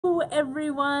Hello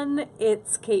everyone,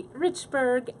 it's Kate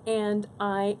Richberg and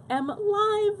I am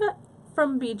live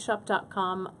from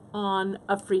beadshop.com on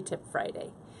a Free Tip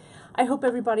Friday. I hope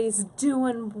everybody's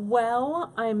doing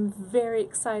well. I'm very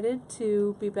excited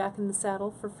to be back in the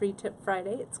saddle for Free Tip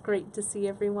Friday. It's great to see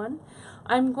everyone.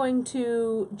 I'm going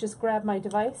to just grab my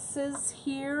devices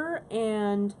here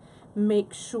and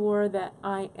make sure that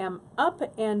I am up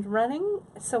and running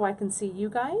so I can see you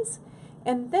guys.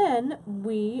 And then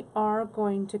we are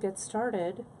going to get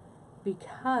started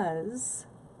because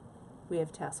we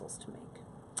have tassels to make.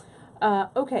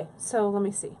 Okay, so let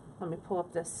me see. Let me pull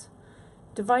up this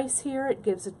device here. It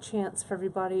gives a chance for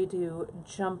everybody to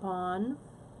jump on.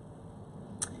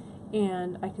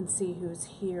 And I can see who's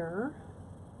here.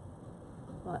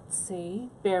 Let's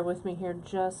see. Bear with me here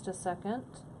just a second.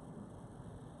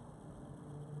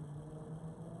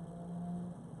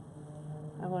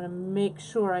 I want to make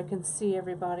sure I can see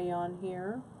everybody on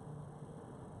here.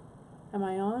 Am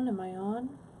I on? Am I on?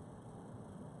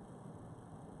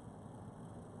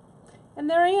 And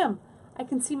there I am. I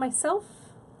can see myself.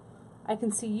 I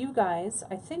can see you guys.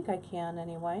 I think I can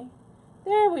anyway.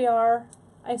 There we are.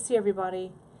 I see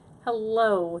everybody.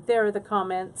 Hello. There are the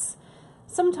comments.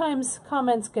 Sometimes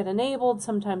comments get enabled.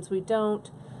 Sometimes we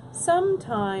don't.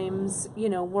 Sometimes, you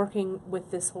know, working with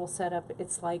this whole setup,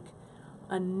 it's like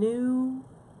a new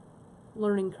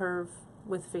learning curve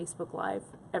with Facebook Live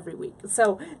every week.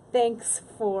 So thanks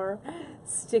for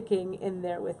sticking in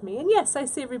there with me. And yes, I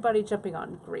see everybody jumping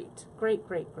on. Great, great,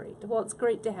 great, great. Well, it's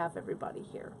great to have everybody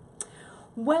here.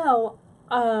 Well,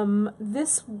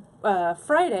 this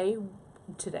Friday,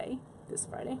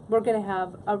 we're going to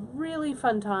have a really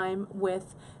fun time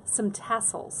with some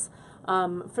tassels.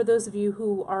 For those of you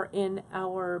who are in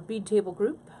our bead table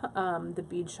group, the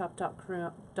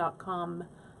beadshop.com,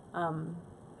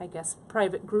 I guess,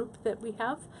 private group that we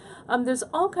have, there's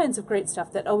all kinds of great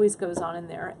stuff that always goes on in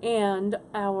there. And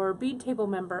our bead table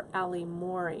member, Ali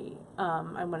Mori,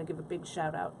 I want to give a big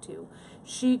shout out to.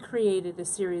 She created a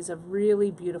series of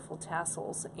really beautiful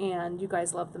tassels, and you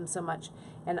guys love them so much.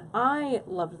 And I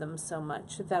loved them so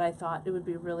much that I thought it would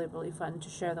be really, really fun to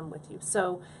share them with you.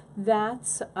 So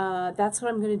that's what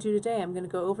I'm going to do today. I'm going to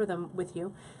go over them with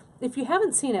you. If you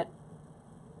haven't seen it,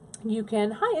 you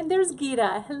can. Hi, and there's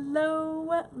Gita.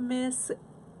 Hello, Miss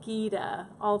Gita,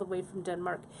 all the way from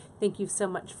Denmark. Thank you so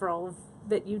much for all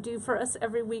that you do for us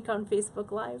every week on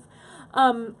Facebook Live.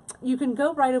 You can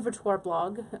go right over to our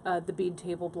blog, the Bead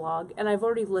Table blog, and I've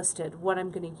already listed what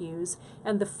I'm going to use,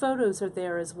 and the photos are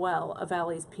there as well of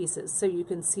Ali's pieces, so you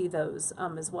can see those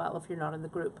as well if you're not in the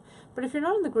group. But if you're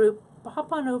not in the group,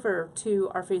 hop on over to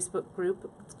our Facebook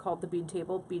group. It's called the Bead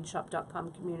Table,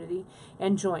 beadshop.com community,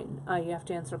 and join. You have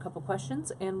to answer a couple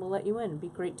questions, and we'll let you in. It'd be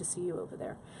great to see you over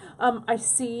there. I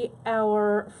see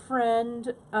our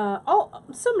friend,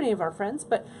 so many of our friends,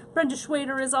 but Brenda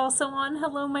Schwader is also on.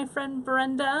 Hello, my friend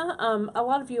Brenda. A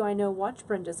lot of you I know watch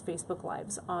Brenda's Facebook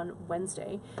Lives on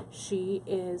Wednesday. She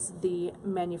is the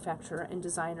manufacturer and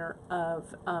designer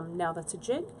of Now That's a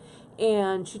Jig,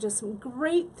 and she does some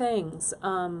great things.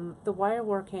 The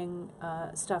wireworking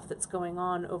stuff that's going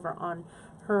on over on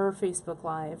her Facebook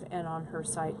Live and on her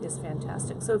site is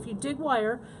fantastic. So if you dig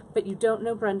wire, but you don't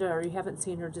know Brenda or you haven't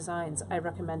seen her designs, I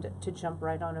recommend it to jump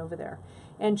right on over there.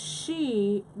 And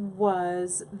she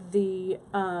was the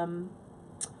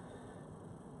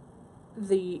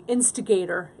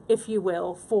instigator, if you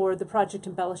will, for the Project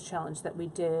Embellish Challenge that we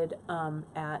did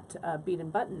at Bead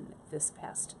and Button this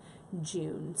past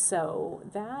June. So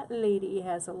that lady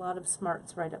has a lot of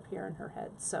smarts right up here in her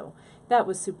head. So that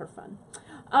was super fun.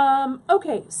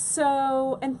 Okay,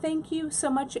 so, and thank you so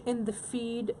much in the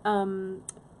feed.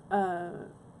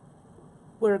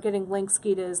 We're getting links.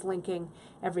 Gita is linking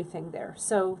everything there.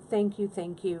 So thank you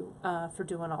for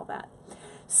doing all that.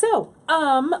 So,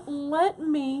 let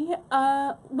me,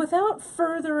 without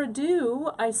further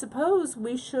ado, I suppose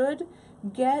we should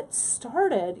get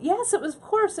started. Yes, it was, of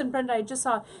course, and Brenda, I just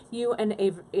saw you and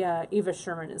Eva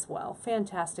Sherman as well.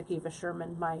 Fantastic Eva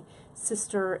Sherman, my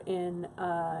sister in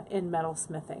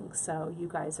metalsmithing. So you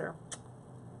guys are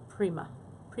prima.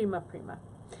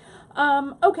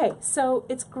 Okay, so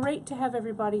it's great to have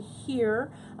everybody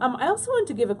here. I also want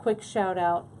to give a quick shout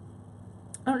out.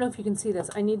 I don't know if you can see this.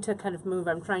 I need to kind of move.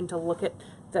 I'm trying to look at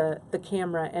the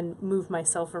camera and move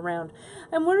myself around.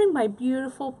 I'm wearing my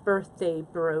beautiful birthday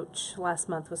brooch. Last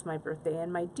month was my birthday,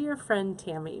 and my dear friend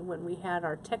Tammy, when we had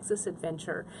our Texas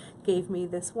adventure, gave me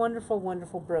this wonderful,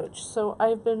 wonderful brooch. So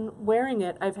I've been wearing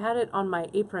it. I've had it on my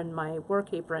apron, my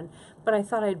work apron, but I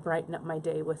thought I'd brighten up my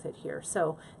day with it here.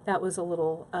 So that was a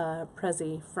little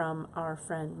prezi from our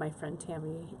friend, my friend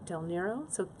Tammy Del Nero.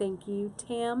 So thank you,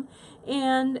 Tam.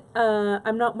 And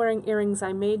I'm not wearing earrings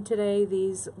I made today.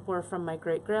 These were from my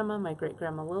great-grandma,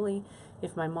 Lily.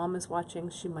 If my mom is watching,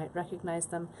 she might recognize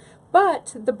them.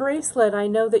 But the bracelet, I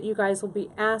know that you guys will be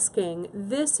asking.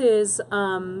 This is,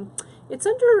 it's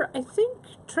under, I think,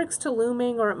 Tricks to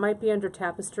Looming, or it might be under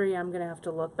Tapestry. I'm going to have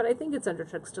to look, but I think it's under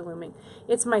Tricks to Looming.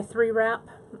 It's my 3-wrap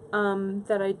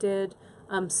that I did.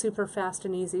 Super fast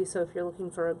and easy, so if you're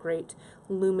looking for a great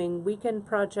looming weekend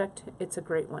project, it's a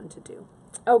great one to do.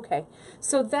 Okay,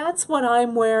 so that's what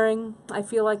I'm wearing. I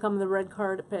feel like I'm the red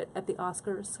carpet at the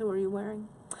Oscars. Who are you wearing?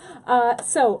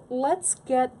 So let's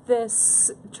get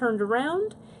this turned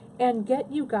around and get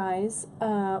you guys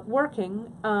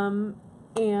working,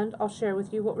 and I'll share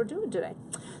with you what we're doing today.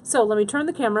 So let me turn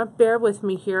the camera. Bear with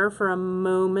me here for a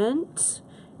moment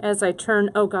as I turn.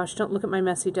 Oh gosh, don't look at my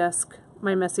messy desk.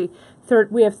 My messy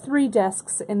third. We have 3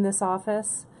 desks in this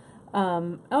office.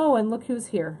 Oh, and look who's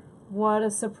here. What a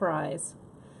surprise.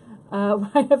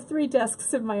 I have 3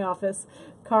 desks in my office.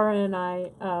 Cara and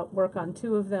I work on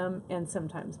 2 of them, and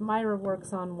sometimes Myra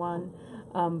works on one,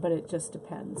 but it just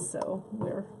depends. So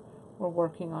we're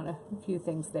working on a few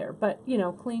things there. But, you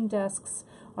know, clean desks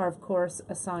are, of course,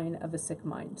 a sign of a sick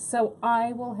mind. So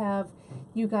I will have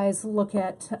you guys look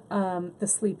at the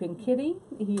sleeping kitty.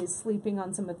 He is sleeping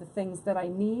on some of the things that I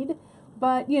need.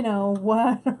 But, you know,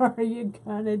 what are you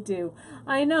gonna do?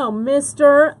 I know,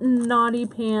 Mr. Naughty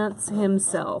Pants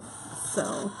himself.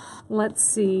 So let's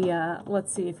see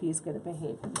if he's gonna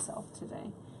behave himself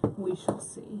today. We shall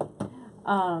see.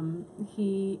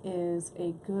 He is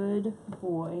a good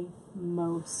boy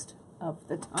most of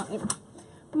the time.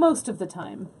 Most of the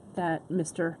time, that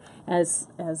Mr., as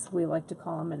we like to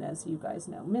call him, and as you guys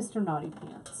know, Mr. Naughty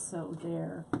Pants. So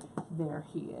there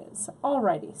he is.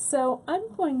 Alrighty, so I'm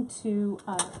going to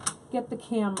get the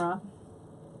camera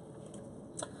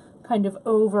kind of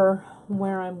over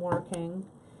where I'm working.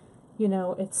 You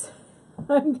know,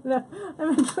 I'm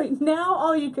actually, now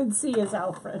all you can see is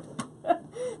Alfred.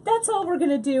 That's all we're going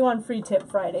to do on Free Tip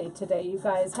Friday today, you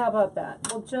guys. How about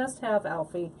that? We'll just have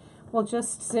Alfie. We'll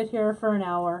just sit here for an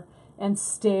hour and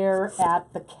stare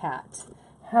at the cat.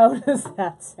 How does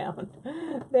that sound?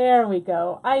 There we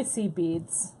go. I see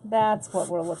beads. That's what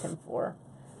we're looking for.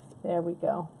 There we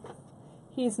go.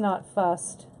 He's not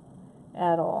fussed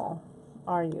at all.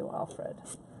 Are you, Alfred?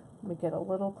 Let me get a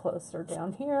little closer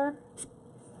down here.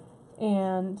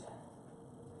 And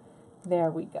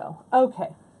there we go.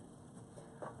 Okay.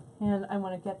 And I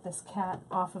want to get this cat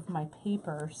off of my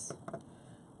papers.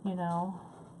 You know,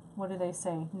 what do they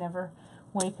say? Never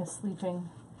wake a sleeping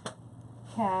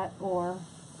cat or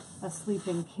a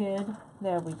sleeping kid.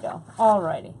 There we go.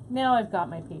 Alrighty. Now I've got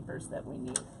my papers that we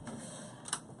need.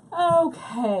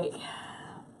 Okay.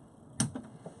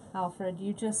 Alfred,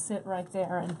 you just sit right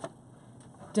there and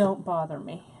don't bother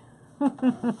me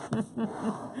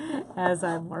as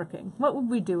I'm working. What would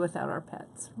we do without our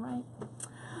pets, right?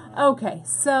 Okay,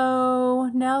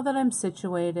 so now that I'm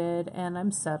situated and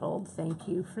I'm settled, thank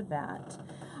you for that.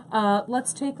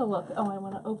 Let's take a look. Oh, I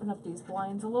want to open up these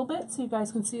blinds a little bit so you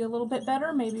guys can see a little bit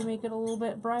better. Maybe make it a little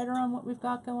bit brighter on what we've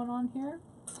got going on here.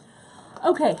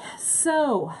 Okay,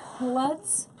 so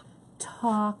let's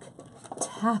talk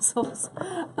tassels.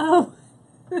 Oh,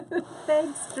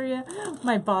 thanks, Drea.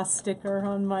 My boss sticker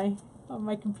on my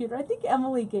computer. I think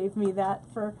Emily gave me that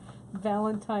for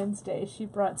Valentine's Day. She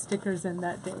brought stickers in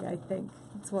that day, I think.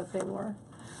 That's what they were.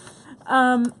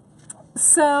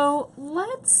 So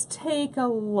let's take a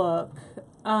look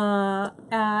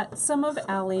at some of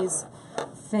Allie's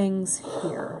things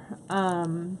here,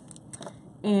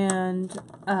 and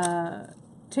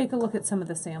take a look at some of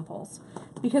the samples,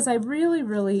 because I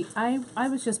really, I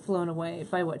was just blown away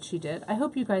by what she did. I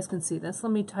hope you guys can see this.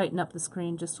 Let me tighten up the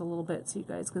screen just a little bit so you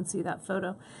guys can see that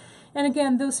photo. And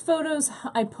again, those photos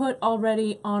I put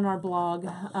already on our blog,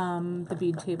 the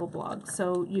Bead Table blog,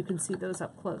 so you can see those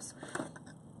up close.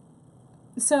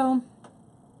 So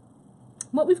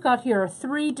what we've got here are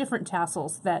 3 different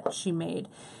tassels that she made.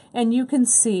 And you can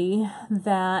see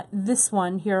that this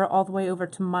one here, all the way over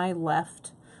to my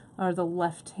left, or the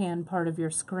left-hand part of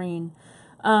your screen,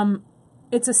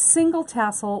 it's a single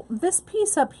tassel. This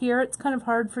piece up here, it's kind of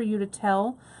hard for you to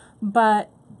tell, but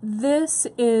this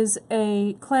is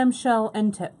a clamshell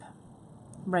end tip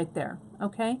right there,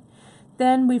 okay?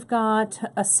 Then we've got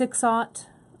a 6/0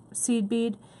 seed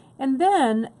bead. And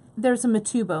then there's a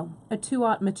matubo, a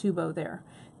 2/0 matubo there.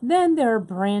 Then there are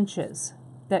branches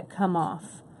that come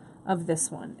off of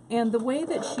this one. And the way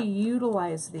that she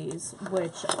utilized these,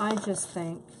 which I just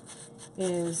think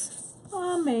is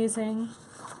amazing,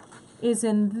 is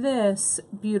in this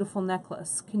beautiful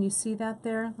necklace. Can you see that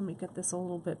there? Let me get this a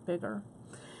little bit bigger.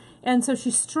 And so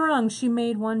she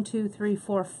made 1, 2, 3,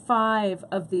 4, 5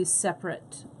 of these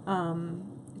separate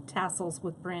tassels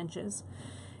with branches.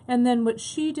 And then what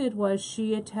she did was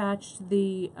she attached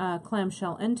the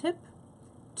clamshell end tip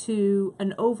to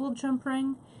an oval jump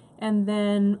ring, and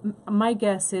then my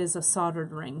guess is a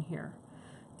soldered ring here.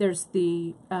 There's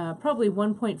the probably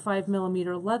 1.5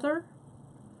 millimeter leather,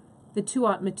 the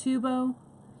 2/0 matubo,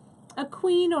 a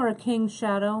queen or a king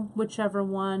shadow, whichever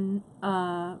one.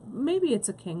 Maybe it's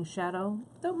a king shadow.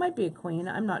 That might be a queen,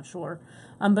 I'm not sure.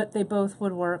 But they both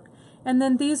would work. And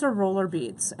then these are roller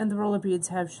beads, and the roller beads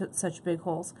have such big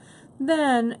holes.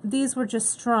 Then these were just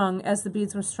strung. As the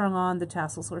beads were strung on, the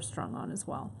tassels were strung on as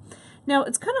well. Now,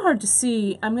 it's kind of hard to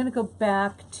see. I'm going to go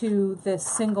back to this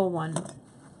single one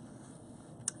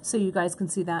so you guys can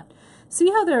see that.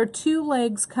 See how there are 2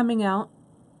 legs coming out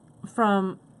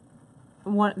from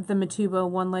the matubo,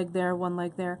 1 leg there, 1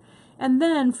 leg there. And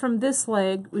then from this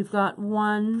leg, we've got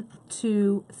 1,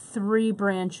 2, 3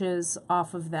 branches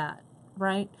off of that,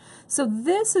 right? So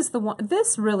this is the one,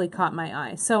 this really caught my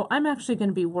eye. So I'm actually going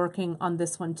to be working on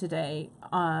this one today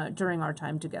during our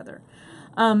time together.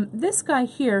 This guy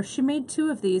here, she made 2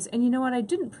 of these, and you know what, I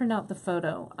didn't print out the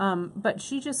photo, but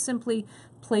she just simply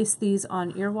placed these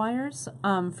on ear wires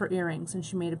for earrings, and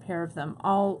she made a pair of them.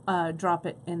 I'll drop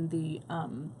it in the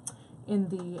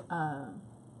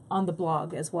on the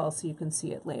blog as well, so you can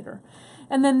see it later.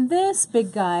 And then this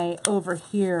big guy over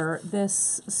here,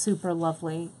 this super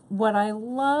lovely. What I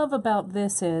love about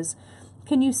this is,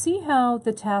 can you see how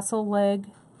the tassel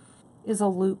leg is a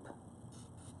loop?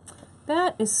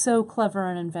 That is so clever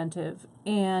and inventive,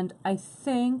 and I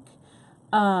think,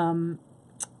 and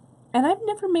I've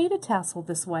never made a tassel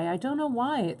this way. I don't know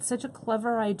why. It's such a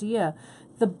clever idea.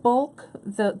 The bulk,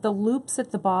 the loops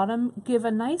at the bottom give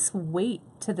a nice weight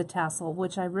to the tassel,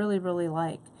 which I really, really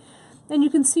like. And you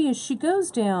can see as she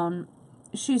goes down,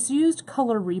 she's used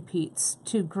color repeats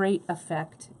to great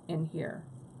effect in here.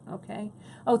 Okay.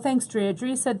 Oh, thanks, Drea.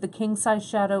 Drea said the king size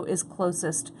shadow is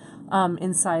closest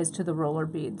in size to the roller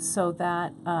beads, so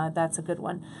that's a good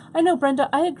one. I know, Brenda,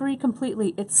 I agree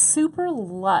completely. It's super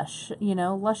lush, you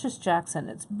know, Luscious Jackson.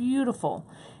 It's beautiful.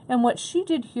 And what she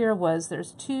did here was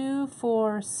there's 2,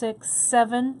 4, 6,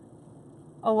 7,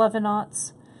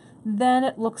 11/0. Then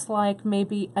it looks like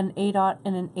maybe an 8/0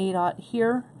 and an 8/0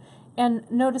 here. And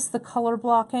notice the color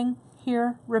blocking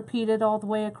here repeated all the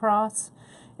way across.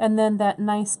 And then that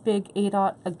nice big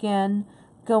 8/0 again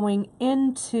going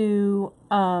into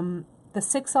the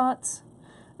 6/0.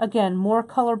 Again, more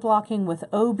color blocking with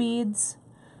O beads,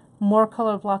 more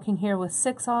color blocking here with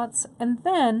 6/0. And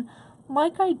then,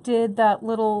 like I did that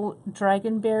little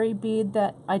dragonberry bead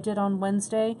that I did on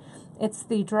Wednesday, it's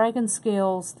the dragon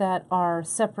scales that are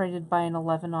separated by an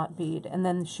 11/0 bead. And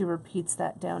then she repeats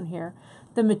that down here.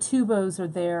 The matubos are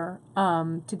there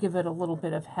to give it a little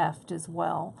bit of heft as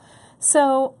well.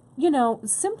 So, you know,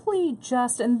 simply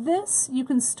just, and this, you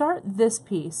can start this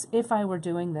piece, if I were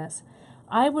doing this,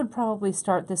 I would probably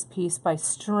start this piece by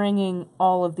stringing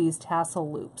all of these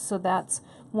tassel loops. So that's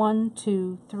 1,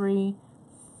 2, 3,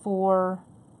 4,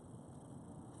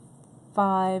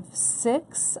 5,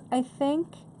 6, I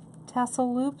think,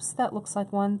 tassel loops. That looks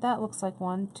like 1, that looks like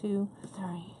 1, 2,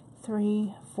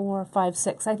 3, 4, 5,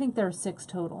 6. I think there are 6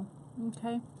 total.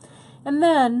 Okay. And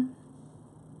then,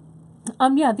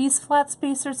 yeah, these flat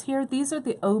spacers here, these are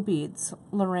the O beads,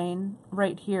 Lorraine,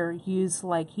 right here, use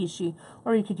like Hishi,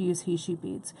 or you could use Hishi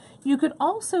beads. You could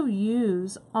also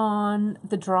use on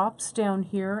the drops down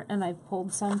here, and I've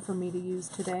pulled some for me to use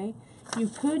today. You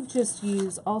could just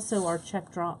use also our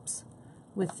check drops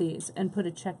with these and put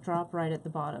a check drop right at the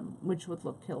bottom, which would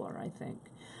look killer, I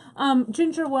think.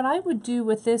 Ginger, what I would do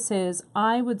with this is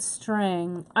I would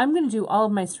string, I'm going to do all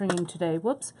of my stringing today,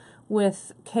 whoops,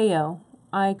 with KO.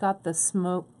 I got the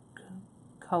smoke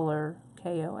color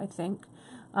KO, I think,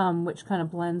 which kind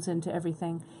of blends into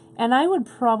everything. And I would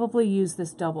probably use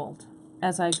this doubled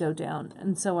as I go down.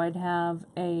 And so I'd have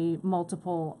a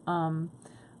multiple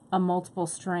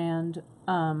strand,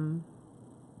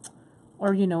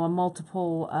 or, you know, a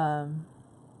multiple,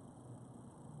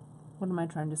 what am I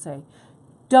trying to say?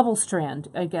 Double strand,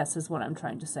 I guess is what I'm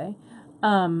trying to say.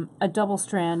 A double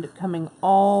strand coming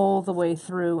all the way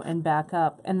through and back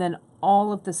up, and then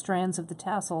all of the strands of the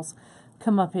tassels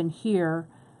come up in here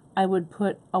I would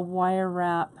put a wire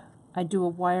wrap. I do a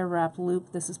wire wrap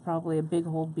loop. This is probably a big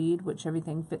hole bead, which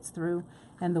everything fits through,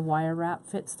 and the wire wrap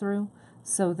fits through.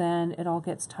 So then it all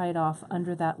gets tied off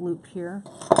under that loop here,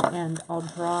 and I'll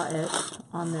draw it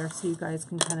on there so you guys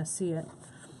can kind of see it.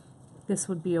 This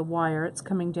would be a wire. It's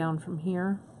coming down from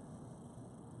here.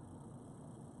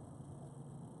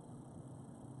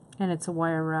 And it's a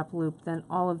wire wrap loop. Then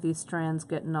all of these strands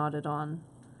get knotted on,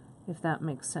 if that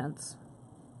makes sense.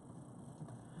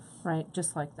 Right,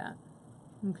 just like that.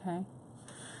 Okay.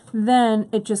 Then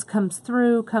it just comes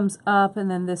through, comes up, and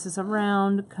then this is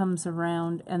around, comes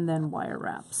around, and then wire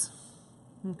wraps.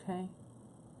 Okay.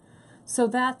 So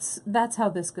that's how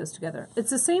this goes together.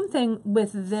 It's the same thing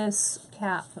with this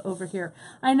cap over here.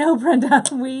 I know, Brenda,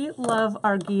 we love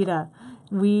our Gita.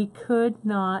 We could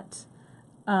not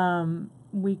do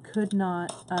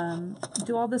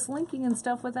all this linking and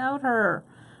stuff without her.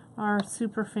 Our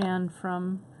super fan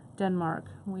from Denmark.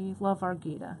 We love our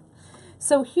Gita.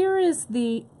 So here is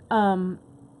the cone.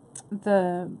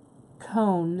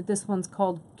 This one's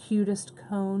called Cutest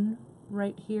Cone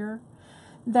right here.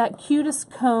 That cutest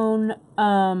cone,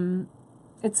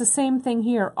 it's the same thing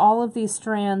here. All of these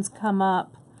strands come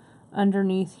up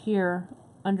underneath here,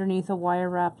 underneath a wire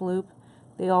wrap loop.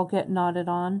 They all get knotted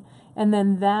on. And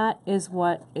then that is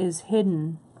what is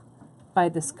hidden by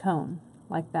this cone,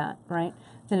 like that, right?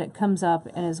 Then it comes up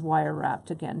and is wire wrapped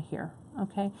again here.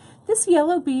 Okay, this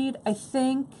yellow bead, I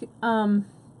think,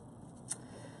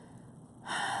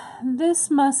 this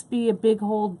must be a big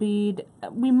hole bead.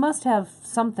 We must have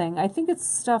something. I think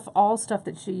it's all stuff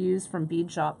that she used from Bead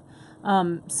Shop.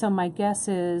 So my guess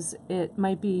is it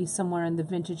might be somewhere in the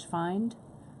vintage finds,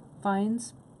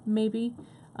 maybe.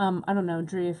 I don't know,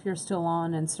 Dre, if you're still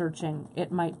on and searching,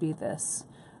 it might be this.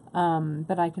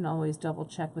 But I can always double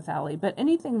check with Allie. But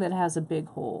anything that has a big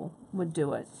hole would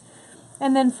do it.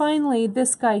 And then finally,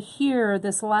 this guy here,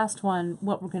 this last one,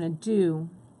 what we're going to do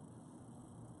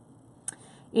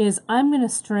is I'm going to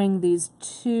string these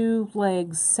two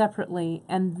legs separately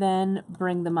and then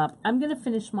bring them up. I'm going to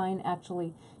finish mine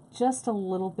actually just a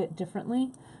little bit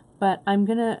differently, but I'm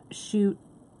going to shoot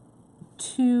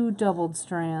 2 doubled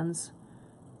strands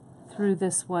through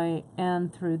this way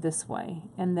and through this way,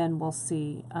 and then we'll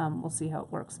see how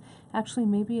it works. Actually,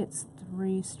 maybe it's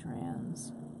 3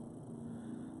 strands.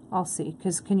 I'll see,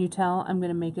 because can you tell? I'm going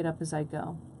to make it up as I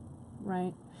go,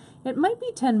 right? It might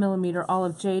be 10 millimeter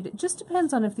olive jade. It just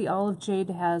depends on if the olive jade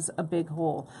has a big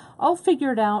hole. I'll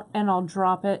figure it out and I'll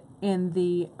drop it in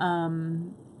the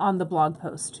on the blog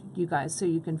post, you guys, so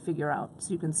you can figure out,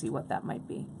 so you can see what that might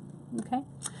be. Okay,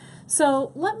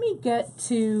 so let me get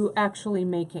to actually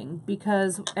making,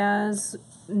 because as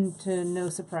to no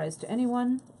surprise to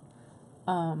anyone,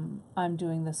 I'm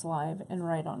doing this live and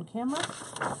right on camera.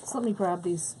 So let me grab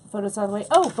these photos out of the way.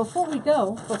 Oh,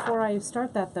 before I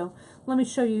start that though, let me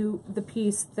show you the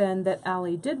piece then that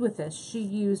Allie did with this. She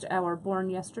used our Born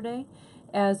Yesterday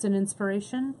as an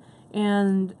inspiration,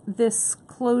 and this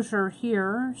closure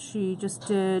here, she just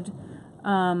did,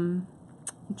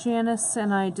 Janice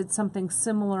and I did something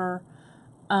similar.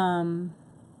 Giant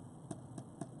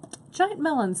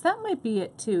melons, that might be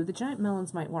it too. The giant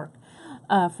melons might work.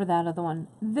 For that other one.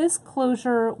 This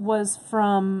closure was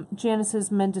from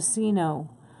Janice's Mendocino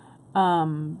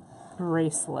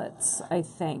bracelets, I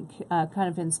think, kind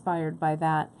of inspired by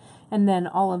that. And then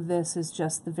all of this is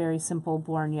just the very simple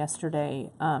Born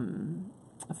Yesterday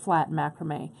flat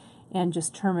macrame, and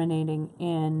just terminating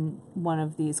in one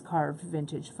of these carved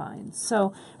vintage finds.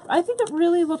 So I think it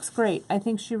really looks great. I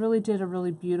think she really did a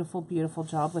really beautiful, beautiful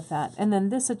job with that. And then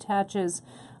this attaches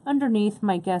underneath.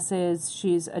 My guess is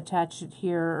she's attached it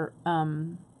here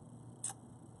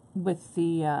with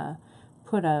the,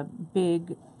 put a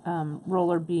big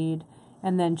roller bead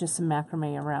and then just some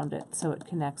macrame around it so it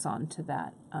connects onto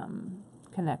that,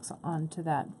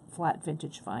 flat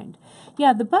vintage find.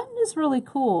 Yeah, the button is really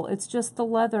cool. It's just the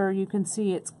leather, you can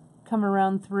see it's come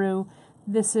around through.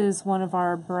 This is one of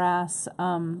our brass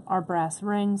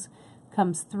rings,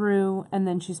 comes through, and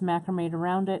then she's macrameed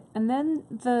around it. And then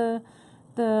the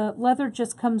leather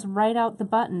just comes right out the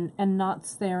button and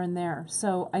knots there and there.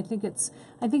 So I think it's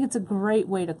a great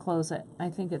way to close it. I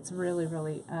think it's really,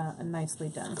 really nicely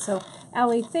done. So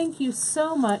Allie, thank you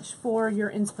so much for your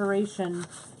inspiration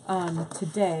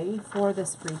today for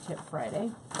this Free Tip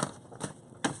Friday.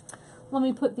 Let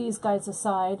me put these guys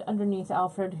aside underneath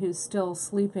Alfred, who's still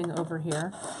sleeping over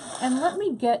here. And let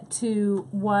me get to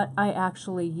what I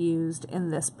actually used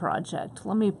in this project.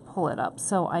 Let me pull it up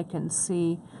so I can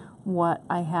see what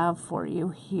I have for you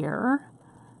here.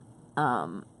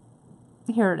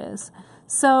 Here it is.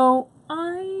 So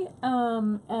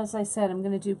as I said, I'm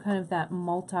going to do kind of that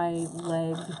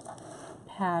multi-leg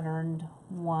patterned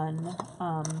one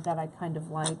that I kind of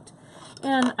liked.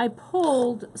 And I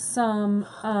pulled some,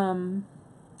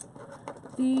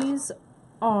 these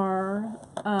are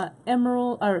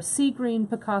emerald or sea green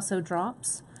Picasso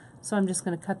drops. So I'm just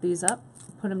going to cut these up,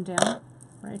 put them down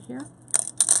right here.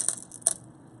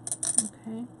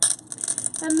 Okay.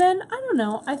 And then, I don't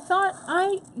know, I thought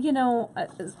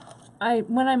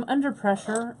when I'm under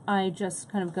pressure, I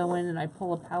just kind of go in and I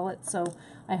pull a palette, so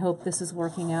I hope this is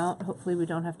working out. Hopefully we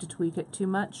don't have to tweak it too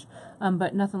much,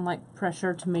 but nothing like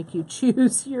pressure to make you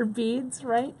choose your beads,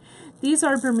 right? These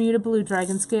are Bermuda Blue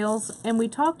Dragon Scales, and we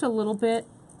talked a little bit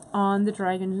on the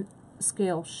Dragon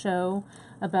Scale show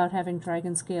about having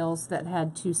dragon scales that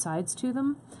had two sides to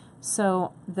them.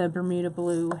 So the Bermuda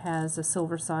Blue has a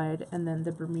silver side and then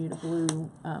the Bermuda Blue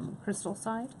crystal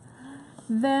side.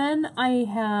 Then I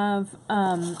have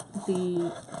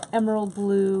the emerald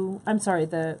blue,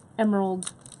 the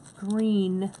emerald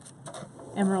green,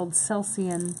 emerald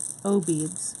Celsian O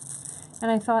beads.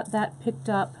 And I thought that picked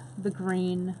up the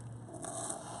green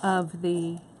of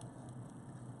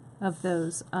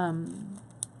those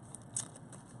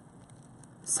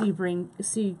sea green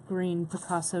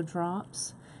Picasso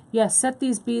drops. Yes, set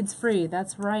these beads free.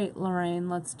 That's right, Lorraine.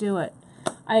 Let's do it.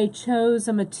 I chose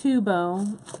a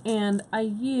Matubo, and I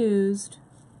used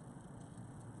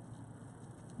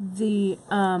the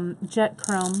jet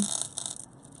chrome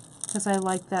because I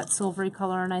like that silvery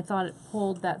color, and I thought it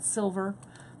pulled that silver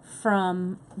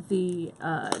from the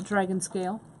dragon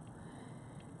scale.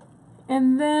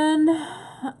 And then,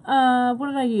 what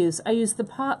did I use? I used the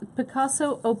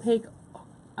Picasso Opaque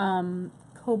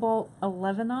Cobalt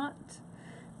 11-aught.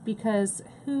 Because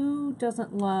who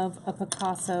doesn't love a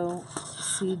Picasso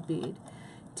seed bead?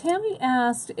 Tammy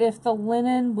asked if the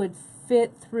linen would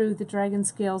fit through the dragon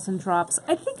scales and drops.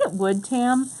 I think it would,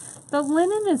 Tam. The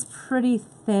linen is pretty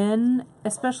thin,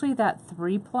 especially that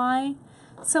 3-ply.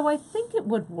 So I think it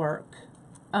would work.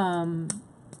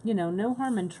 You know, no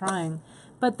harm in trying.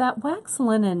 But that wax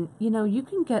linen, you know, you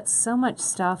can get so much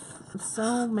stuff,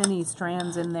 so many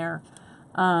strands in there.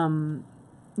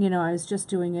 You know, I was just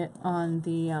doing it on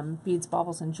the Beads,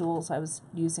 Baubles, and Jewels. I was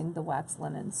using the wax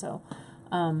linen, so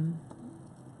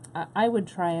I would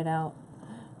try it out.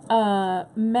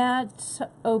 Matte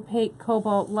Opaque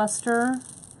Cobalt Luster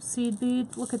seed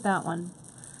bead. Look at that one.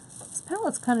 This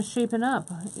palette's kind of shaping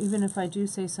up, even if I do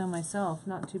say so myself.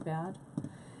 Not too bad.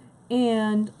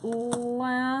 And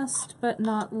last but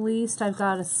not least, I've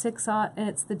got a 6-aught, and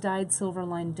it's the dyed silver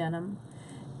line denim.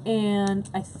 And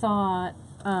I thought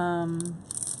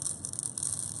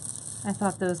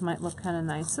those might look kind of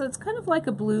nice. So it's kind of like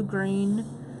a blue-green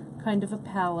kind of a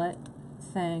palette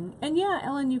thing. And yeah,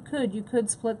 Ellen, you could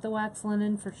split the wax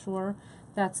linen for sure.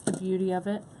 That's the beauty of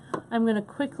it. I'm going to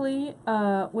quickly,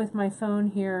 with my phone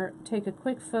here, take a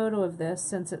quick photo of this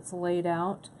since it's laid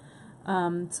out,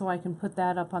 so I can put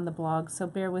that up on the blog. So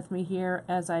bear with me here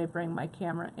as I bring my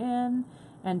camera in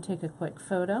and take a quick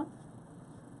photo.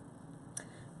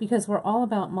 Because we're all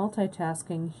about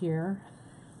multitasking here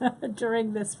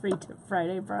during this Free Tip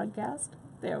Friday broadcast.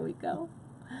 There we go.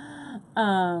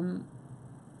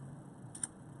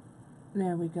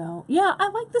 There we go. Yeah, I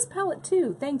like this palette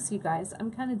too. Thanks, you guys.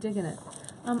 I'm kind of digging it.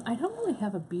 I don't really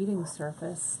have a beading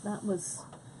surface. That was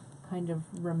kind of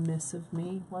remiss of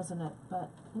me, wasn't it?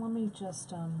 But let me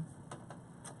just,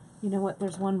 you know what?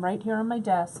 There's one right here on my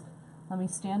desk. Let me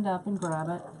stand up and grab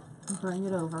it and bring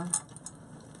it over.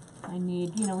 I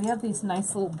need, you know, we have these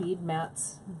nice little bead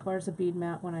mats. Where's a bead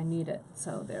mat when I need it?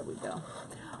 So there we go.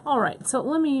 All right, so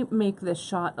let me make this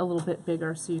shot a little bit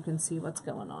bigger so you can see what's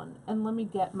going on. And let me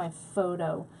get my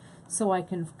photo so I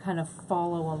can kind of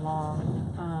follow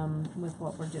along with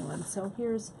what we're doing. So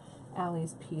here's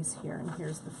Allie's piece here, and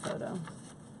here's the photo.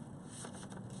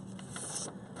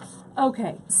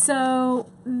 Okay,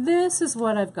 so this is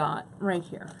what I've got right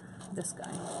here, this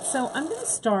guy. So I'm going to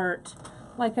start...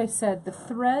 Like I said, the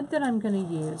thread that I'm going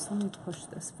to use, let me push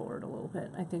this forward a little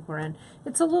bit. I think we're in.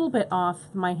 It's a little bit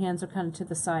off. My hands are kind of to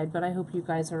the side, but I hope you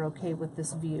guys are okay with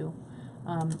this view.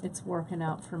 It's working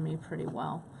out for me pretty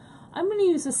well. I'm going to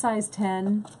use a size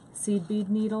 10 seed bead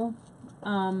needle.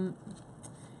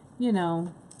 You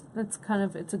know, that's kind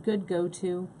of, it's a good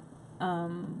go-to.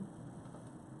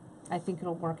 I think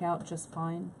it'll work out just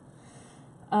fine.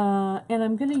 And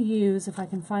I'm going to use, if I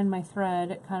can find my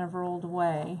thread, it kind of rolled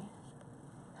away.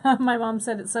 My mom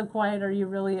said, it's so quiet. Are you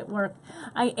really at work?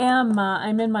 I am.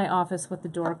 I'm in my office with the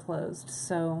door closed,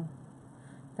 so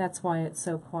that's why it's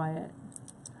so quiet.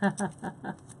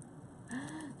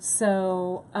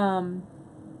 So,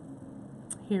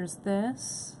 here's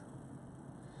this.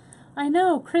 I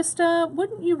know, Krista,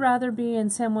 wouldn't you rather be in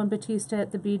San Juan Bautista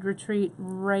at the bead retreat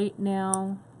right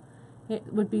now?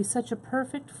 It would be such a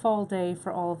perfect fall day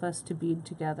for all of us to bead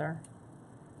together.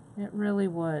 It really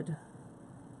would.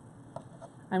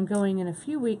 I'm going in a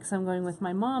few weeks. I'm going with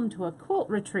my mom to a quilt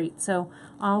retreat, so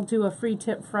I'll do a free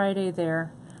tip Friday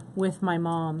there with my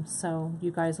mom, so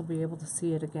you guys will be able to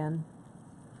see it again.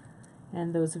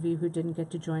 And those of you who didn't get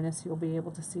to join us, you'll be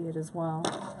able to see it as well.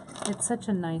 It's such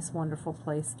a nice, wonderful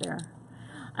place there.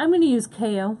 I'm going to use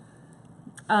KO.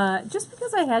 Just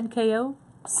because I had KO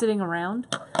sitting around,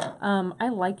 I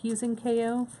like using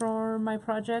KO for my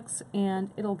projects,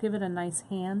 and it'll give it a nice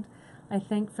hand, I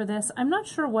think, for this. I'm not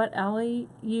sure what Allie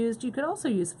used. You could also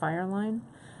use Fireline.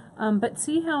 But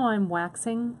see how I'm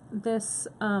waxing this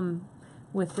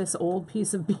with this old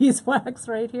piece of beeswax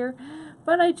right here?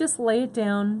 But I just lay it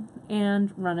down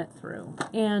and run it through.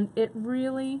 And it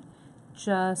really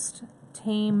just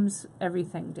tames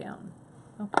everything down.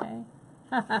 Okay?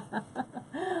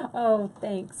 Oh,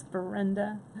 thanks,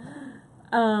 Brenda.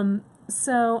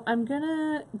 So I'm going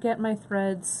to get my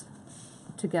threads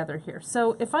together here.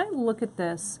 So if I look at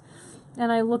this,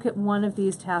 and I look at one of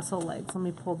these tassel legs, let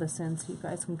me pull this in so you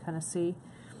guys can kind of see.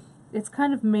 It's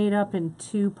kind of made up in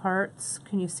two parts.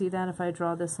 Can you see that if I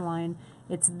draw this line?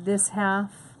 It's this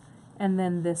half and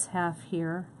then this half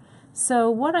here. So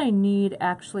what I need,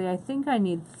 actually, I think I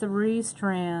need 3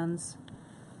 strands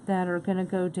that are going to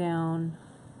go down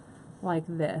like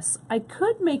this. I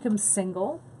could make them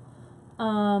single,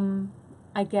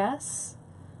 I guess,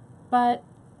 but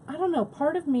I don't know.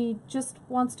 Part of me just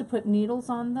wants to put needles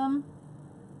on them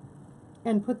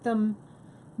and put them,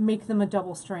 make them a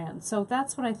double strand. So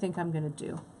that's what I think I'm going to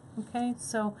do. Okay,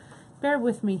 so bear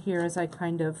with me here as I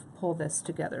kind of pull this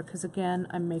together, because again,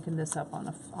 I'm making this up on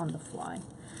the fly.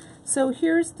 So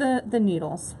here's the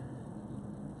needles,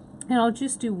 and I'll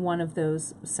just do one of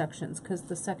those sections because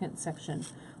the second section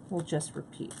will just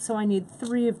repeat. So I need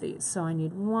 3 of these. So I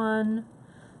need 1.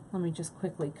 Let me just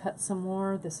quickly cut some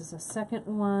more. This is a second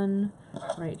one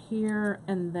right here,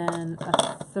 and then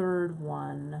a third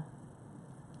one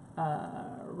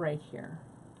right here.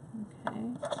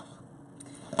 Okay.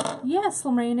 Yes,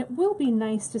 Lorraine, it will be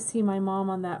nice to see my mom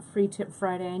on that free tip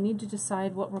Friday. I need to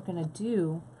decide what we're going to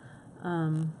do.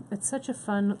 It's such a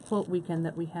fun quilt weekend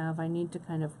that we have. I need to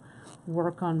kind of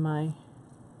work on my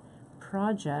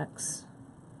projects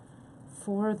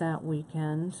for that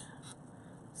weekend.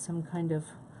 Some kind of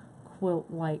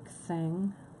quilt-like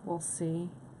thing. We'll see.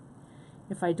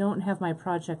 If I don't have my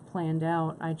project planned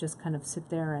out, I just kind of sit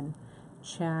there and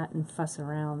chat and fuss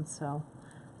around, so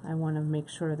I want to make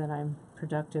sure that I'm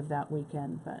productive that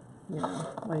weekend, but, you know,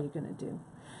 what are you going to do?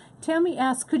 Tammy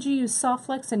asks, could you use soft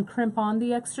flex and crimp on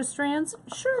the extra strands?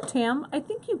 Sure, Tam, I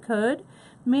think you could.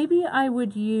 Maybe I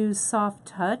would use soft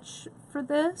touch for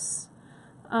this,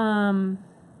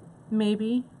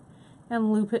 maybe,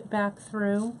 and loop it back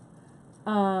through.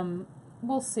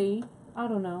 We'll see. I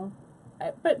don't know.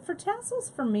 But for tassels,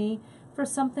 for me, for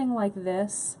something like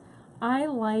this, I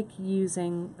like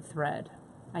using thread.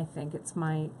 I think it's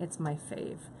my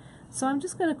fave. So I'm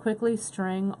just going to quickly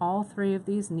string all 3 of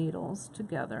these needles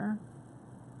together.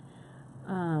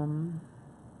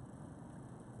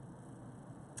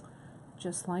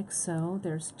 Just like so.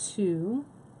 There's 2.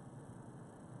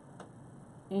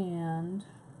 And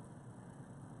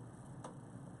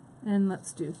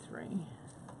let's do 3.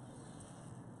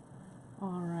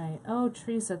 All right. Oh,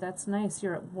 Teresa, that's nice.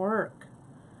 You're at work.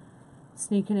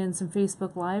 Sneaking in some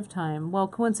Facebook Live time. Well,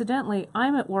 coincidentally,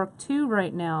 I'm at work too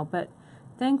right now, but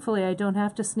thankfully I don't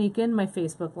have to sneak in my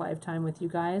Facebook Live time with you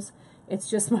guys. It's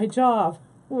just my job,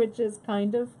 which is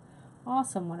kind of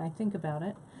awesome when I think about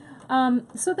it.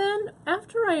 So then,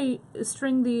 after I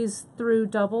string these through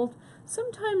doubled,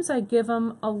 sometimes I give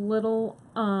them a little,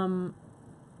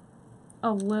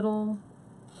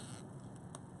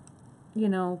 you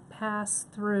know, pass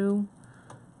through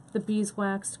the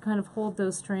beeswax to kind of hold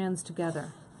those strands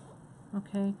together.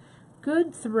 Okay,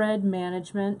 good thread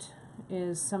management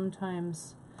is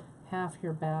sometimes half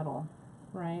your battle,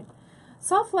 right?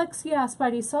 Soft flex, yeah,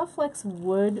 Spidey, soft flex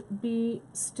would be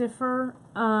stiffer,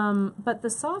 but the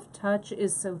soft touch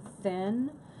is so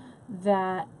thin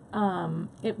that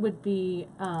it would be,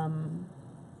 I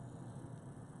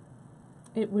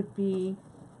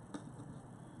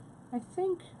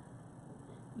think,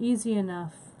 easy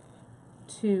enough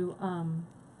to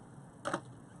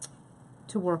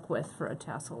work with for a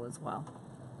tassel as well.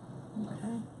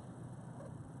 Okay.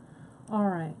 All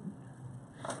right.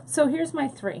 So here's my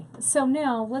 3. So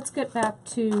now let's get back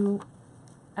to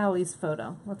Allie's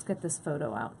photo. Let's get this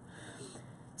photo out.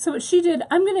 So what she did,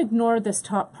 I'm going to ignore this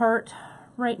top part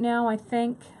right now, I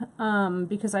think,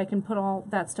 because I can put all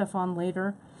that stuff on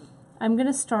later. I'm going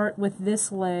to start with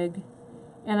this leg,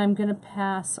 and I'm going to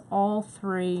pass all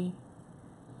three.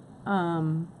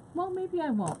 Well, maybe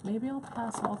I won't. Maybe I'll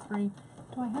pass all three.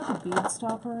 Do I have a bead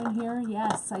stopper in here?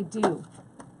 Yes, I do.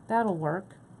 That'll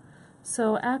work.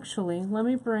 So actually, let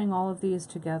me bring all of these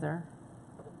together.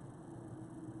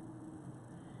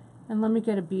 And let me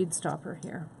get a bead stopper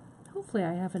here. Hopefully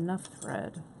I have enough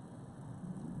thread.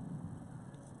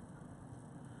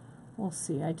 We'll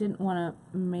see. I didn't want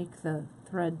to make the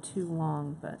thread too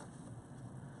long, but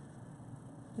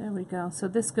there we go. So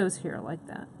this goes here like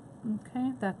that.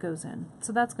 Okay, that goes in.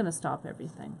 So that's going to stop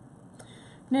everything.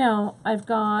 Now I've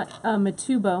got a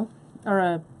Matubo, or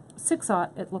a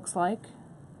 6/0 it looks like,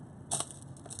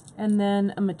 and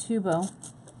then a Matubo.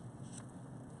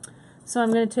 So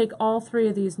I'm going to take all three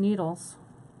of these needles.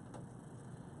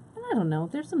 And I don't know,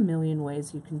 there's a million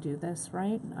ways you can do this,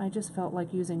 right? I just felt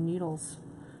like using needles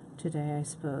today, I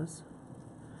suppose.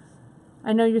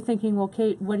 I know you're thinking, well,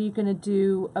 Kate, what are you going to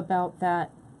do about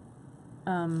that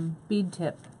bead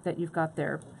tip that you've got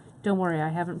there? Don't worry, I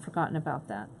haven't forgotten about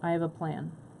that. I have a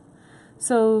plan.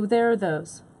 So there are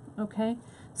those, okay?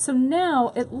 So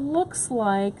now it looks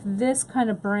like this kind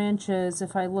of branches.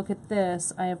 If I look at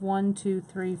this, I have 1, 2,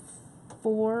 3,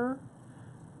 4,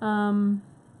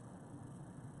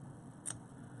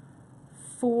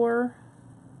 4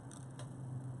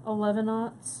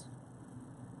 11/0.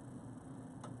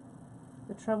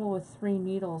 The trouble with 3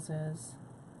 needles is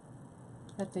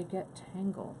that they get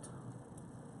tangled.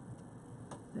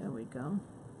 There we go.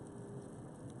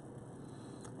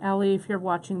 Allie, if you're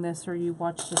watching this or you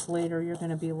watch this later, you're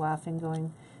going to be laughing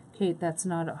going, Kate, that's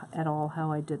not at all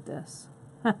how I did this.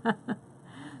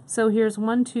 So here's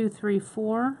 1, 2, 3,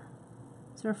 4.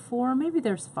 Is there 4? Maybe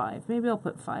there's 5. Maybe I'll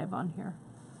put 5 on here.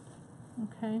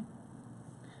 Okay.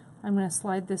 I'm going to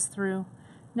slide this through.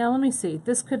 Now let me see.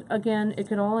 This could, again, it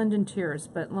could all end in tears,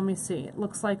 but let me see. It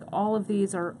looks like all of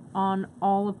these are on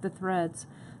all of the threads.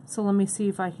 So let me see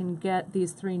if I can get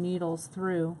these 3 needles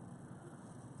through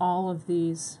all of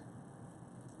these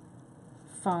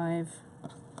 5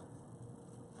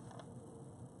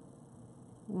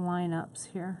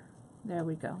 lineups here. There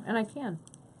we go. And I can.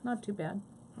 Not too bad,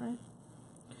 right?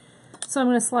 So I'm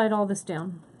going to slide all this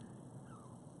down.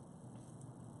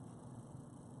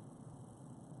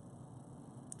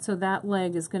 So that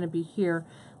leg is going to be here.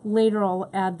 Later I'll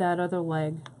add that other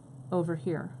leg over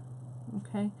here.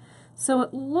 Okay, so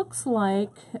it looks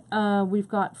like we've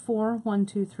got 4, 1,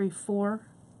 2, 3, 4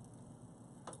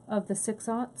 of the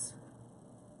 6/0.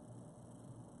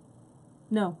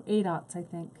 No, 8/0, I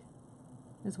think,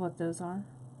 is what those are.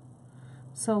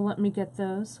 So let me get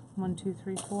those. 1, 2,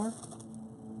 3, 4.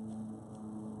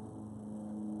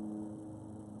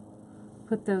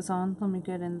 Put those on. Let me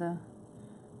get in the...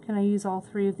 Can I use all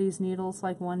 3 of these needles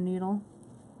like one needle?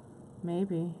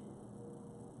 Maybe.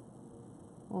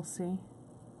 We'll see.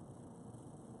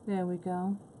 There we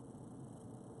go.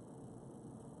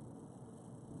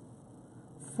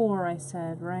 4, I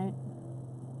said, right?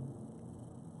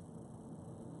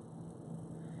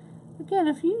 Again,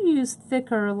 if you use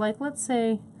thicker, like let's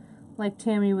say, like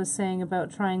Tammy was saying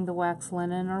about trying the wax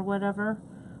linen or whatever,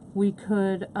 we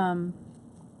could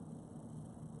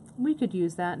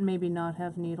use that and maybe not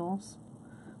have needles.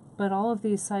 But all of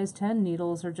these size 10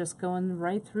 needles are just going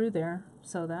right through there,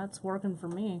 so that's working for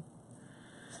me.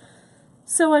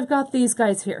 So I've got these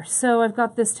guys here. So I've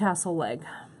got this tassel leg,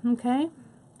 okay?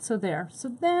 So there. So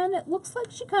then it looks like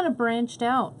she kind of branched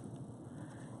out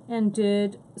and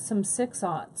did some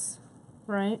 6/0,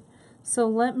 right? So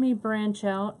let me branch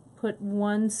out, put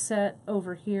 1 set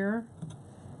over here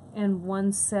and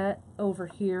 1 set over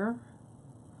here.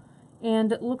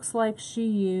 And it looks like she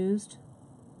used,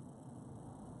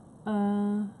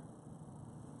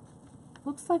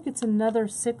 looks like it's another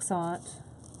 6/0,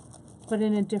 but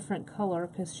in a different color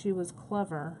because she was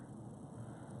clever.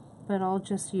 But I'll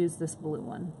just use this blue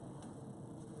one.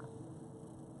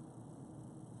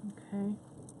 Okay.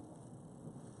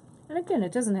 And again,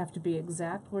 it doesn't have to be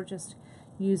exact. We're just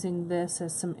using this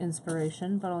as some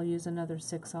inspiration, but I'll use another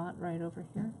 6/0 right over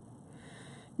here.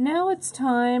 Now it's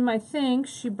time, I think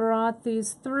she brought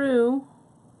these through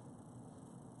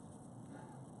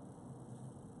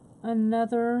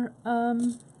another,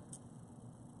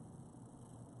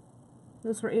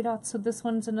 those were 8/0, so this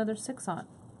one's another 6/0.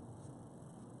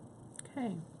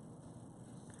 Okay.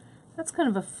 That's kind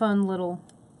of a fun little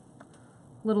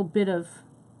bit of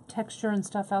texture and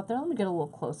stuff out there. Let me get a little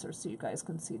closer so you guys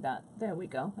can see that. There we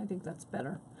go. I think that's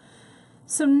better.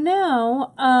 So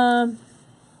now,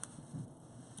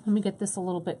 let me get this a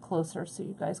little bit closer so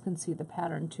you guys can see the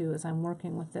pattern too as I'm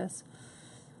working with this.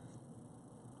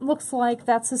 looks like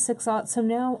that's a 6/0, so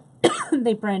now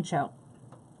they branch out.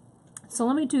 So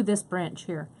let me do this branch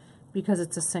here because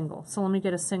it's a single. So let me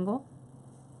get a single.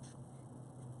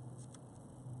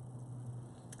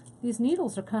 These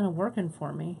needles are kind of working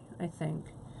for me, I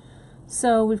think.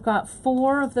 So we've got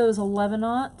 4 of those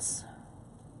 11/0.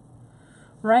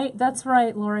 Right? That's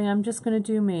right, Lori. I'm just going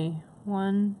to do me.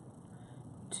 1,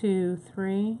 2,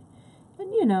 3.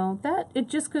 And you know, that it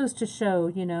just goes to show,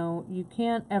 you know, you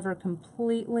can't ever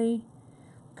completely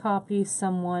copy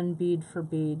someone bead for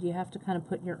bead. You have to kind of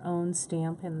put your own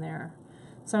stamp in there.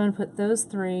 So I'm going to put those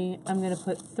 3. I'm going to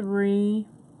put 3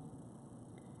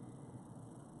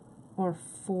 or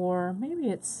 4. Maybe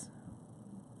it's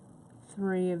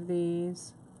 3 of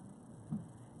these.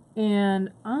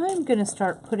 And I'm going to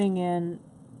start putting in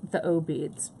the O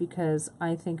beads because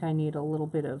I think I need a little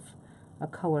bit of a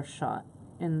color shot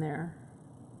in there.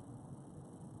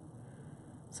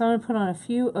 So I'm going to put on a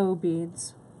few O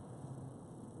beads.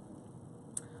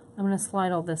 I'm going to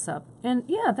slide all this up. And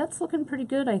yeah, that's looking pretty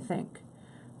good, I think.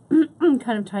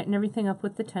 Kind of tighten everything up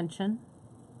with the tension.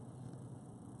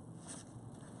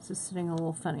 This is sitting a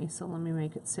little funny, so let me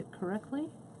make it sit correctly.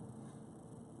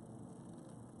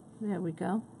 There we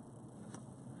go.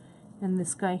 And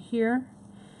this guy here.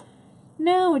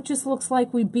 Now it just looks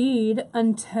like we bead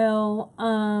until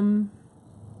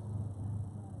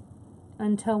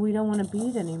we don't want to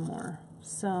bead anymore.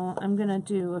 So I'm going to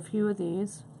do a few of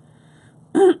these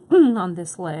on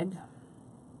this leg.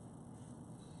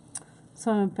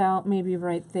 So I'm about maybe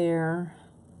right there.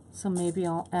 So maybe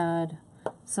I'll add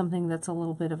something that's a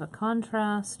little bit of a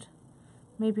contrast.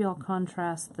 Maybe I'll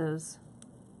contrast those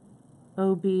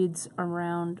O beads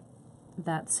around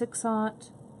that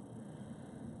 6/0.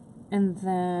 And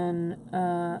then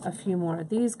a few more of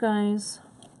these guys.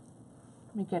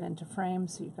 Let me get into frame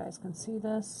so you guys can see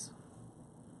this.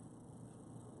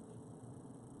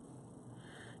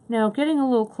 Now getting a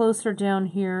little closer down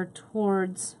here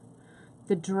towards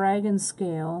the dragon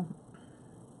scale.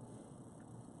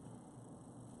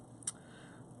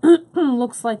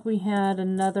 Looks like we had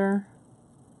another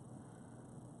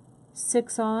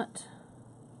 6/0,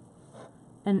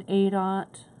 an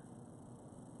 8/0,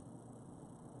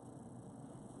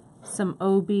 some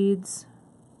O beads,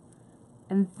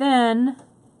 and then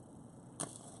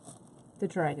the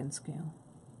dragon scale.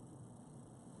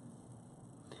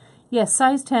 Yes,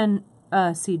 size 10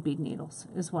 seed bead needles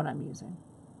is what I'm using.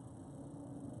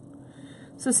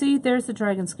 So see, there's the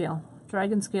dragon scale.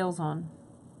 Dragon scale's on.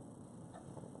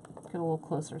 Get a little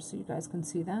closer so you guys can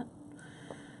see that.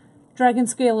 Dragon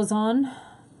scale is on.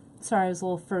 Sorry, I was a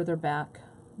little further back.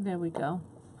 There we go.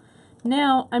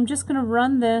 Now I'm just going to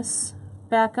run this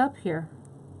back up here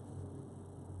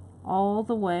all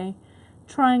the way,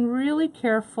 trying really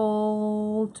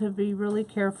careful to be really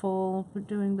careful. We're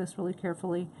doing this really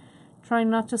carefully, trying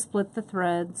not to split the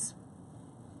threads.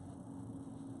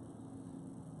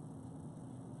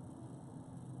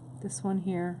 This one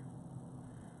here,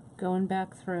 going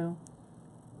back through,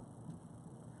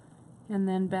 and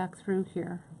then back through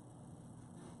here.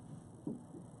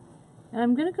 And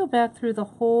I'm going to go back through the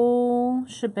whole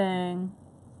shebang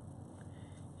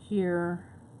here.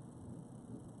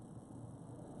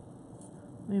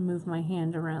 Let me move my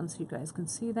hand around so you guys can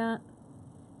see that.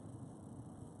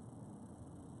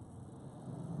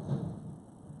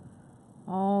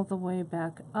 All the way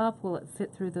back up. Will it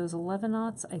fit through those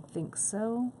 11/0? I think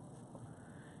so.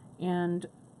 And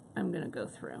I'm going to go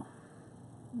through.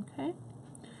 Okay.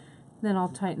 Then I'll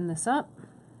tighten this up.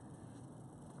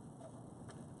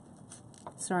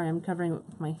 Sorry, I'm covering it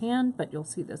with my hand, but you'll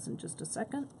see this in just a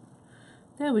second.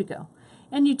 There we go.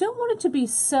 And you don't want it to be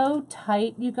so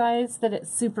tight, you guys, that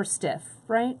it's super stiff,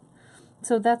 right?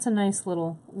 So that's a nice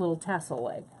little tassel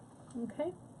leg.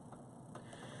 Okay.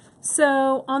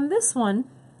 So on this one,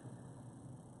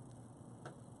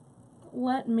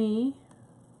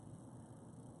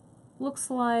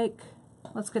 looks like,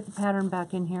 let's get the pattern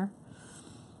back in here.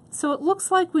 So it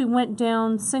looks like we went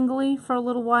down singly for a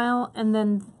little while and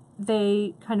then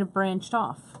they kind of branched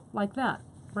off like that,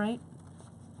 right?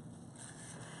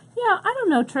 Yeah, I don't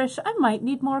know, Trish. I might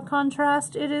need more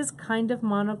contrast. It is kind of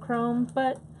monochrome,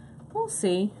 but we'll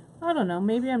see. I don't know.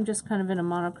 Maybe I'm just kind of in a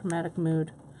monochromatic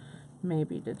mood.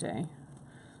 Maybe today.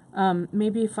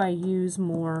 Maybe if I use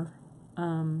more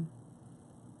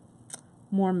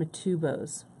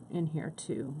Matubos in here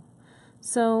too.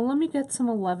 So let me get some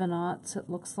 11/0. It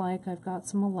looks like I've got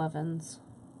some 11s.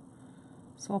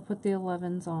 So I'll put the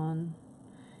 11s on.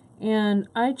 And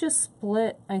I just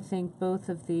split, I think, both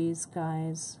of these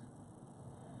guys.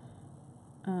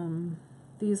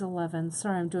 These 11s.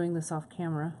 Sorry, I'm doing this off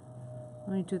camera.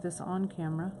 Let me do this on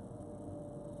camera.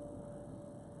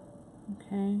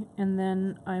 Okay, and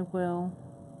then I will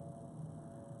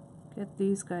get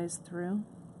these guys through.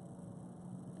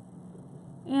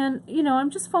 And, you know, I'm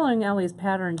just following Ellie's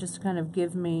pattern just to kind of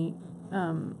give me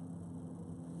kind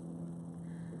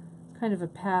of a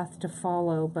path to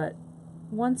follow, but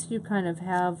once you kind of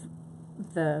have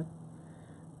the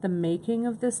making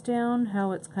of this down,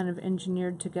 how it's kind of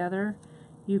engineered together,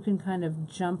 you can kind of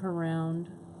jump around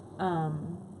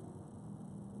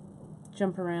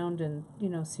and, you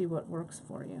know, see what works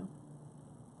for you.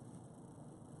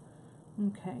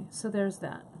 Okay, so there's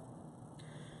that.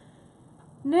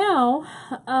 Now,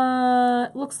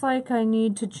 looks like I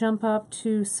need to jump up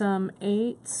to some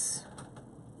 8s.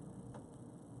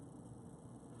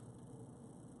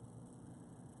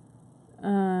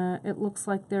 It looks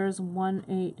like there's 1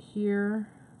 8 here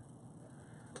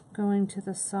going to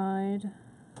the side.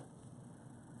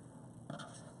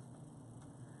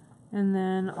 And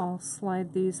then I'll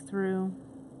slide these through.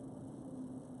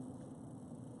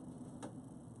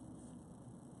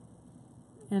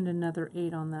 And another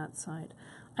 8 on that side.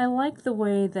 I like the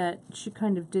way that she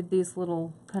kind of did these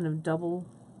little kind of double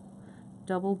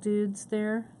dudes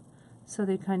there. So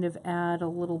they kind of add a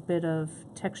little bit of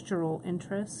textural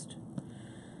interest.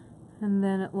 And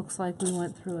then it looks like we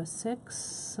went through a 6,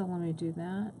 so let me do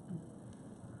that.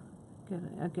 Get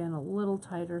it again a little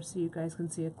tighter so you guys can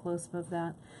see a close-up of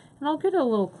that. And I'll get a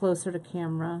little closer to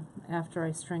camera after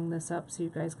I string this up so you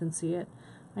guys can see it.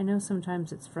 I know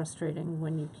sometimes it's frustrating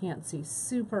when you can't see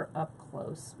super up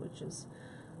close, which is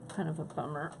kind of a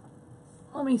bummer.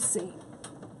 Let me see.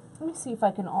 Let me see if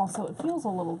I can also, it feels a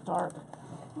little dark.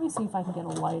 Let me see if I can get a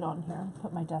light on here.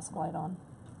 Put my desk light on.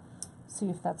 See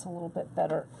if that's a little bit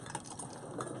better.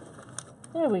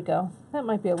 There we go. That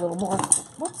might be a little more,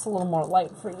 whoops, a little more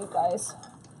light for you guys.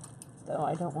 Though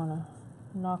I don't want to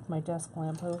knock my desk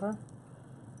lamp over.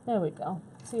 There we go.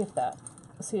 See if that's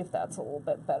a little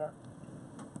bit better.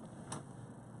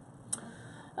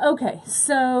 Okay,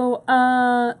 so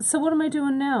what am I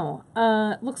doing now?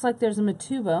 Looks like there's a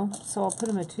Matubo, so I'll put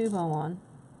a Matubo on.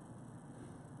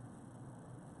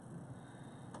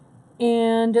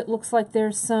 And it looks like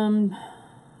there's some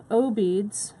O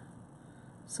beads,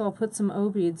 so I'll put some O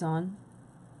beads on.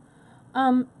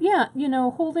 Yeah, you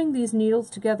know, holding these needles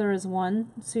together as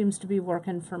one seems to be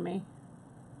working for me.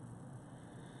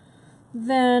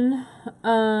 Then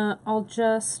I'll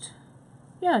just,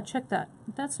 yeah, check that.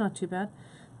 That's not too bad.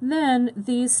 Then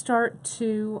these start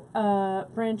to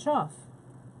branch off.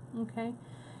 Okay.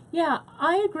 Yeah,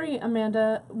 I agree,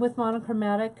 Amanda, with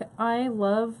monochromatic. I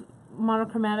love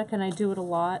monochromatic and I do it a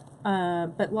lot.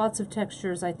 But lots of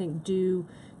textures I think do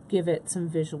give it some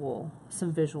visual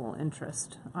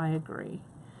interest. I agree.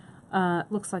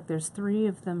 Looks like there's 3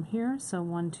 of them here. So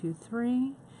 1, 2,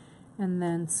 3. And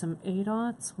then some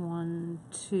 8/aughts. 1,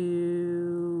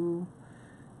 2,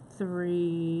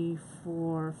 3,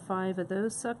 4, 5 of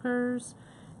those suckers,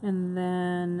 and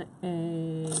then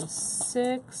a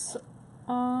 6/aught.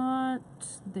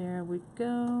 There we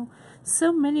go.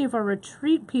 So many of our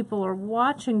retreat people are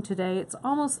watching today. It's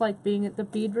almost like being at the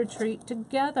bead retreat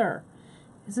together.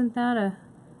 Isn't that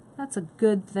that's a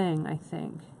good thing, I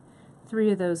think. 3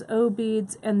 of those O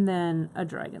beads and then a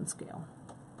dragon scale.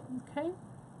 Okay.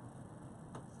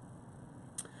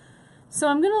 So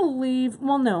I'm going to leave,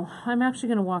 well no, I'm actually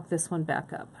going to walk this one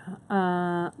back up.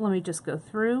 Let me just go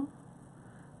through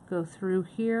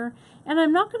here. And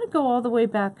I'm not going to go all the way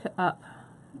back up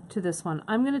to this one.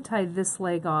 I'm going to tie this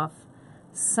leg off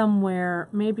somewhere,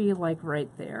 maybe like right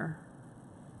there.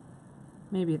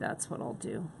 Maybe that's what I'll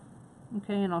do.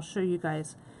 Okay, and I'll show you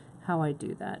guys how I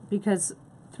do that because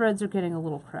threads are getting a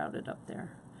little crowded up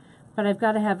there. But I've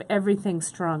got to have everything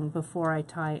strung before I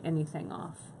tie anything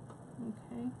off.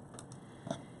 Okay.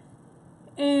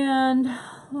 And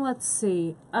let's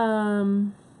see.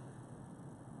 Then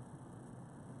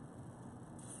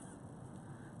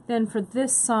for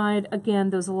this side, again,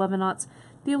 those 11/aughts.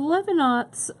 The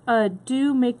 11/aughts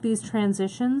do make these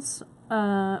transitions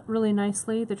really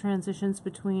nicely, the transitions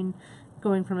between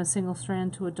going from a single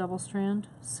strand to a double strand.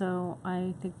 So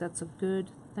I think that's a good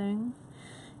thing.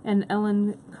 And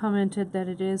Ellen commented that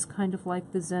it is kind of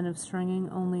like the Zen of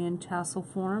stringing, only in tassel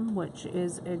form, which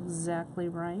is exactly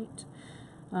right.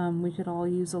 We could all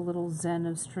use a little Zen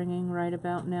of stringing right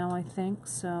about now, I think,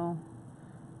 so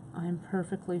I'm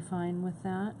perfectly fine with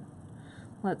that.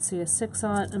 Let's see, a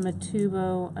 6/aught, a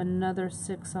Matubo, another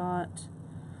 6/aught,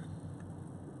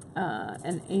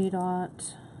 an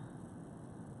 8/aught.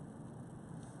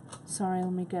 Sorry,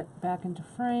 let me get back into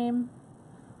frame.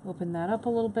 Open that up a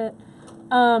little bit.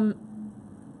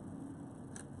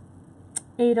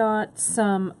 8/aught,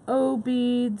 some O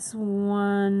beads,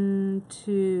 1,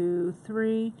 2,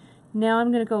 3. Now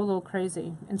I'm going to go a little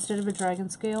crazy. Instead of a dragon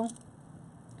scale,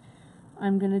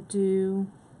 I'm going to do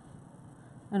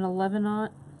an 11/0,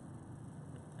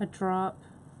 a drop,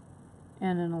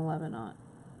 and an 11/0.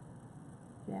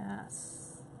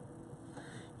 Yes.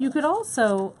 You could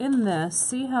also, in this,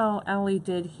 see how Allie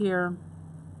did here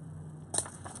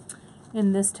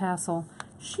in this tassel.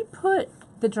 She put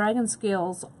the dragon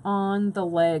scales on the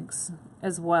legs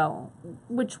as well,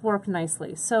 which work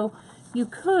nicely. So you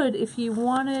could, if you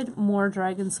wanted more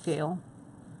dragon scale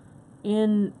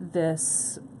in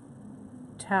this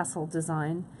tassel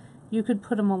design, you could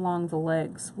put them along the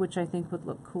legs, which I think would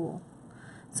look cool.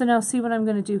 So now see what I'm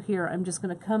going to do here. I'm just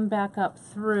going to come back up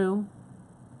through.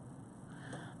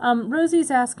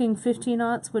 Rosie's asking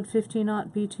 15/0. Would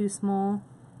 15/0 be too small?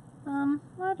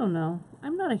 I don't know.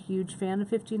 I'm not a huge fan of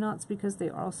 15/0 because they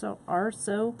also are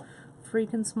so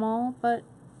freaking small, but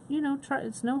you know,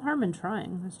 it's no harm in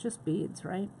trying. It's just beads,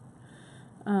 right?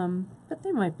 But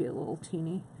they might be a little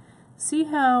teeny. See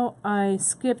how I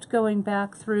skipped going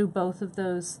back through both of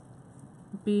those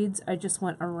beads? I just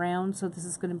went around, so this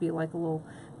is going to be like a little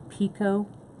picot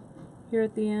here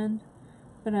at the end.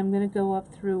 But I'm going to go up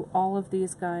through all of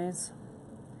these guys,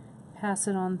 pass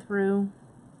it on through,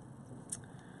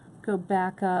 go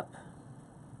back up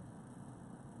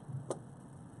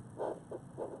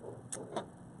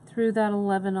through that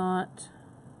 11/0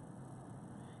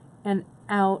 and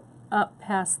out up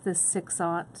past this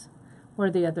 6/0 where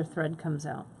the other thread comes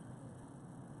out.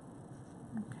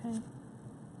 Okay,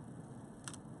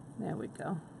 there we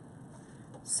go.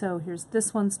 So here's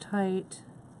this one's tight,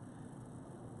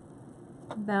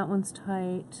 that one's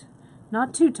tight,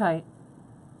 not too tight.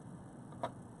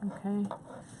 Okay,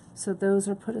 so those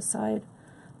are put aside.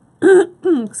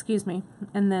 Excuse me.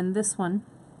 And then this one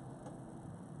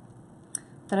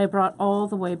that I brought all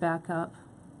the way back up,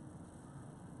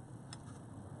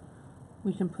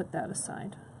 we can put that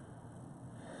aside.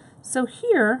 So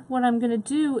here, what I'm going to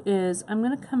do is I'm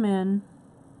going to come in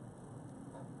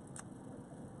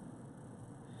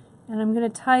and I'm going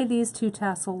to tie these two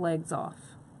tassel legs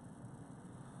off.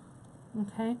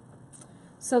 Okay,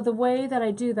 so the way that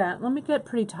I do that, let me get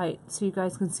pretty tight so you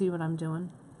guys can see what I'm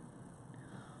doing.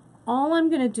 All I'm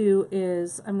going to do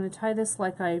is I'm going to tie this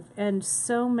like I've end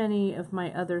so many of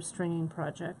my other stringing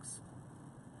projects.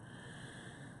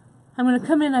 I'm going to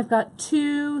come in, I've got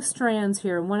two strands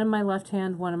here, one in my left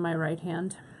hand, one in my right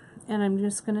hand, and I'm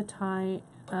just going to tie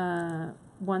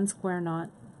one square knot,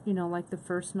 you know, like the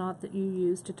first knot that you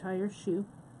use to tie your shoe,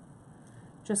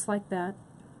 just like that,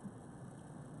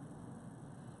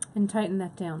 and tighten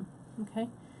that down. Okay,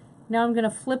 now I'm going to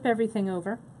flip everything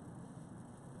over.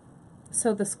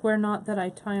 So the square knot that I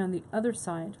tie on the other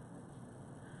side,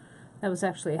 that was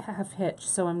actually a half hitch,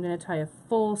 so I'm going to tie a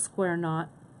full square knot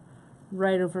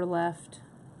right over left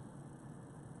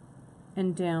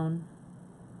and down,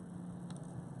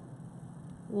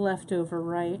 left over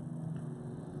right,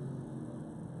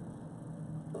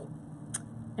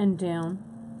 and down,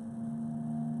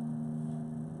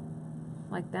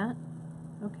 like that.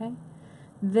 Okay,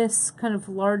 this kind of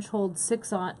large hold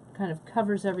 6/0 kind of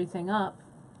covers everything up.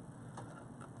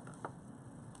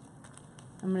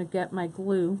 I'm going to get my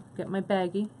glue, get my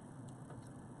baggie,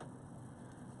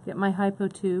 get my hypo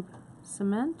tube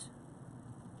cement,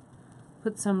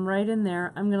 put some right in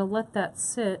there. I'm going to let that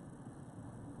sit.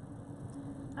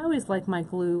 I always like my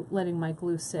glue, letting my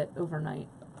glue sit overnight.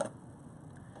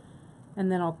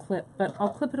 And then I'll clip, but I'll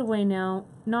clip it away now,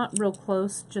 not real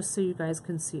close, just so you guys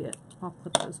can see it. I'll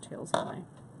clip those tails away.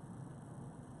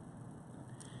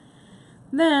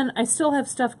 Then I still have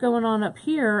stuff going on up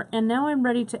here, and now I'm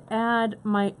ready to add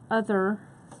my other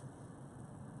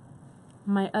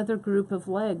group of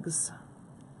legs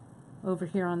over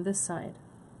here on this side,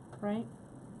 right?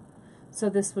 So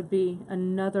this would be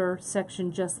another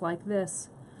section just like this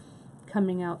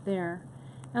coming out there.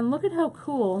 And look at how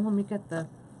cool, let me get the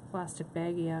plastic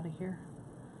baggie out of here.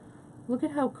 Look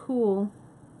at how cool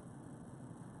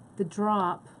the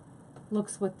drop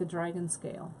looks with the dragon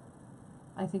scale.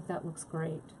 I think that looks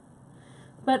great.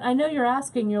 But I know you're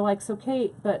asking, you're like, so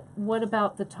Kate, but what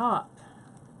about the top?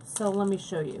 So let me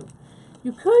show you.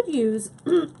 You could use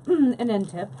an end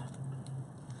tip,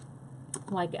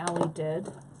 like Allie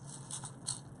did.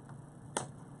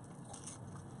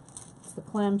 It's the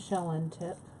clamshell end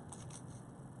tip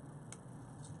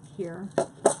here.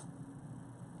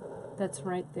 That's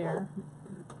right there.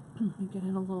 Let me get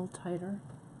it a little tighter.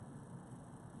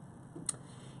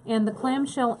 And the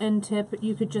clamshell end tip,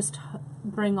 you could just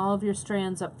bring all of your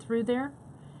strands up through there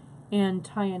and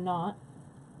tie a knot.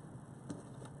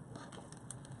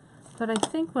 But I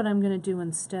think what I'm going to do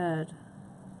instead,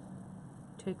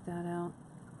 take that out,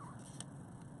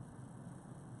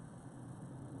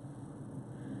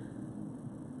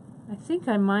 I think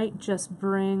I might just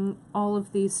bring all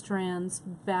of these strands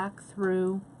back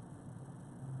through,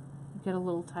 get a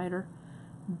little tighter,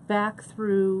 back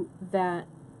through that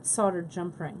soldered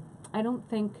jump ring. I don't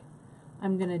think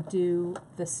I'm going to do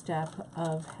the step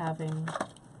of having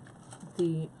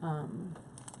the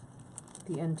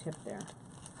end tip there.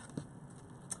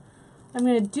 I'm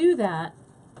going to do that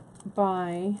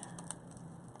by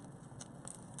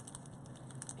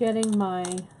getting my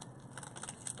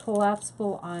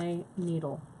collapsible eye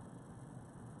needle.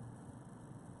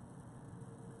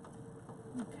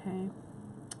 Okay.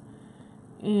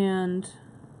 And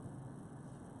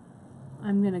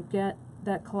I'm going to get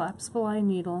that collapsible eye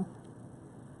needle,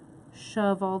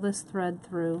 shove all this thread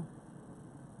through,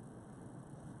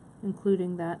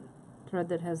 including that thread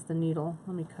that has the needle.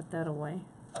 Let me cut that away.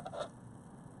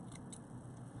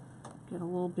 Get a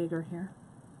little bigger here.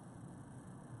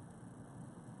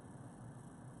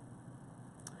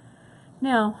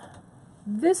 Now,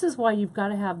 this is why you've got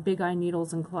to have big eye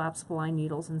needles and collapsible eye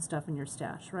needles and stuff in your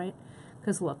stash, right?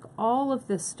 Because look, all of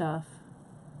this stuff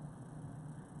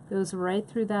goes right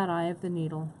through that eye of the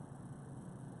needle.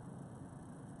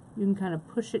 You can kind of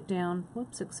push it down,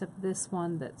 whoops, except this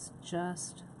one that's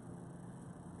just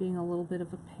being a little bit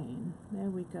of a pain. There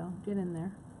we go, get in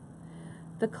there.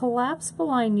 The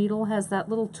collapsible eye needle has that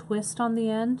little twist on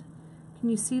the end. Can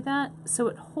you see that? So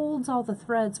it holds all the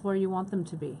threads where you want them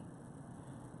to be.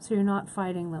 So you're not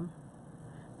fighting them.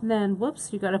 And then,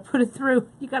 whoops, you got to put it through.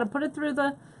 You got to put it through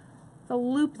the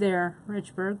loop there,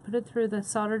 Richburg. Put it through the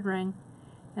soldered ring,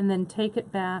 and then take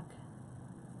it back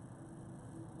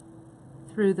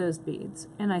through those beads.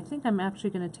 And I think I'm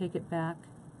actually going to take it back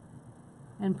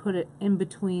and put it in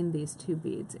between these two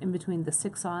beads, in between the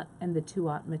 6/0 and the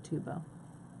 2/0 Matubo.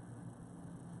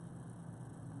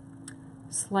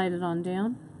 Slide it on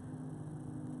down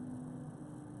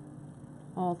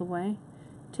all the way.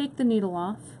 Take the needle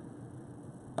off.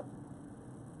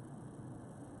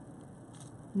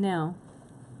 Now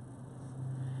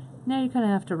you kind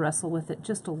of have to wrestle with it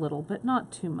just a little, but not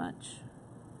too much,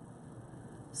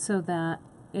 so that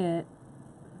it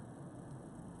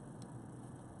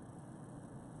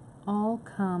all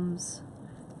comes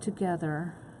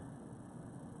together.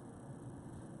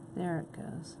 There it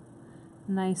goes,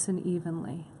 nice and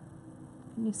evenly.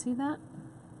 Can you see that?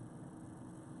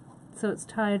 So it's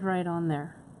tied right on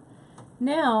there.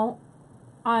 Now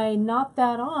I knot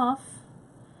that off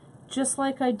just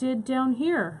like I did down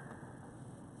here.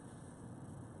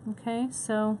 Okay,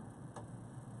 so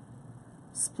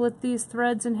split these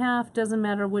threads in half, doesn't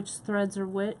matter which threads are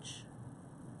which.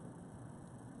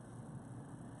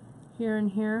 Here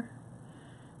and here.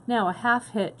 Now a half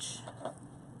hitch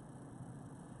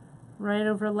right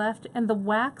over left, and the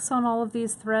wax on all of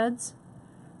these threads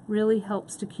really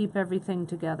helps to keep everything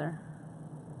together.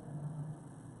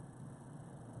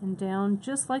 And down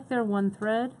just like they're one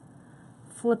thread,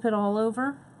 flip it all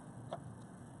over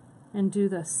and do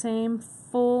the same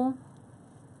full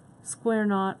square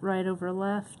knot right over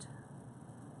left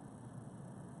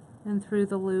and through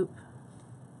the loop.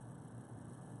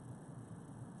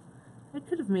 I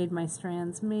could have made my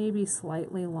strands maybe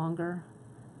slightly longer.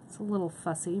 It's a little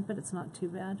fussy, but it's not too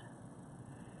bad.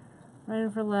 Right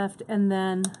over left, and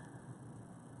then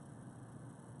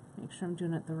make sure I'm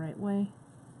doing it the right way,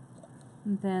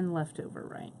 and then left over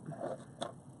right.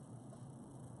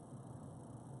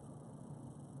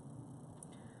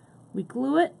 We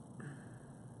glue it.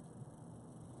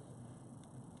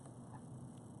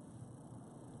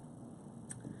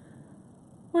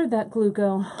 Where'd that glue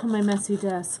go on my messy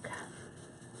desk?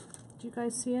 Do you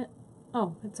guys see it?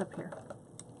 Oh, it's up here.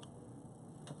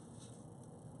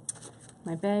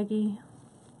 My baggie.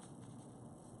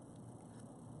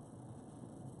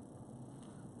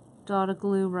 Dot of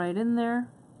glue right in there.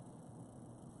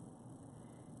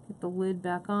 Get the lid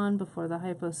back on before the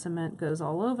hypo cement goes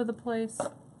all over the place.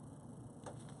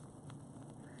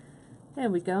 There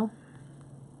we go.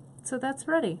 So that's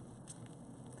ready.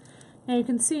 Now you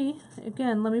can see,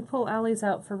 again, let me pull Allie's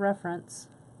out for reference.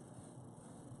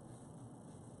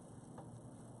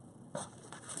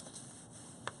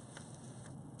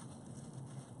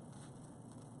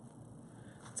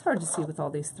 It's hard to see with all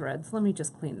these threads. Let me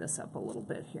just clean this up a little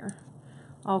bit here.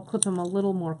 I'll clip them a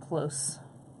little more close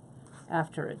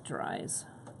after it dries.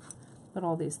 But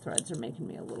all these threads are making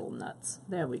me a little nuts.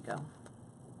 There we go.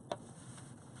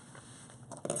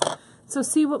 So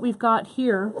see what we've got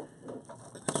here.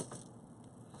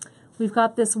 We've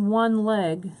got this one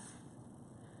leg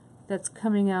that's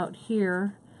coming out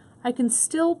here. I can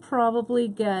still probably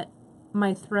get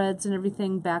my threads and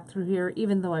everything back through here,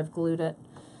 even though I've glued it.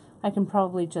 I can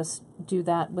probably just do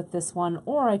that with this one,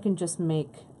 or I can just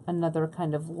make another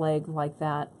kind of leg like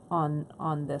that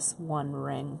on this one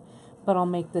ring. But I'll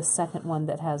make this second one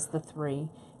that has the 3.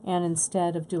 And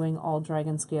instead of doing all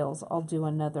dragon scales, I'll do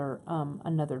another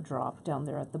drop down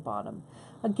there at the bottom.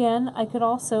 Again, I could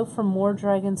also, for more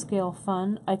dragon scale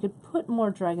fun, I could put more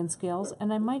dragon scales,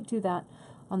 and I might do that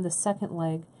on the second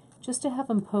leg, just to have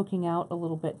them poking out a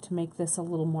little bit to make this a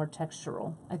little more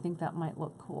textural. I think that might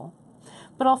look cool.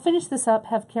 But I'll finish this up,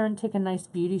 have Karen take a nice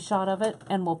beauty shot of it,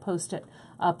 and we'll post it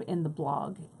up in the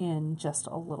blog in just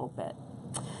a little bit.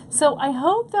 So I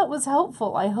hope that was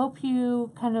helpful. I hope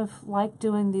you kind of like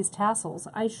doing these tassels.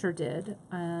 I sure did.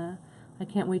 I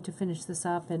can't wait to finish this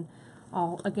up, and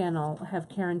I'll have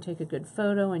Karen take a good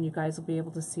photo, and you guys will be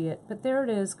able to see it. But there it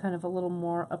is, kind of a little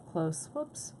more up close.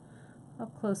 Whoops.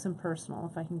 Up close and personal,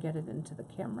 if I can get it into the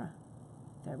camera.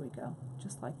 There we go.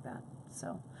 Just like that.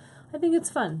 So I think it's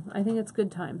fun. I think it's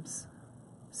good times.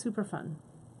 Super fun.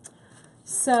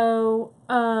 So,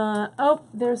 oh,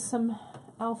 there's some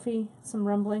Alfie, some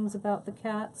rumblings about the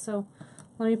cat. So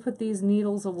let me put these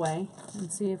needles away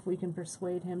and see if we can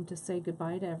persuade him to say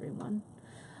goodbye to everyone.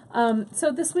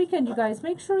 So this weekend, you guys,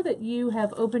 make sure that you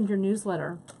have opened your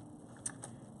newsletter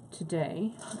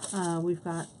today. We've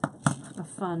got a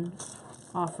fun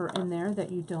offer in there that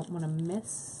you don't want to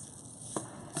miss.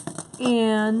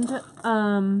 And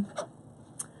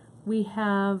we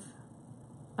have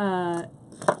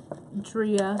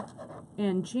Drea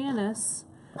and Janice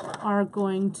are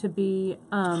going to be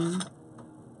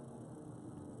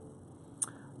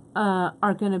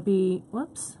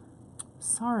whoops,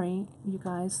 sorry you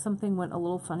guys, something went a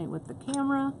little funny with the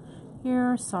camera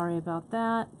here, sorry about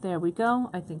that. There we go.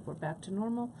 I think we're back to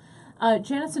normal.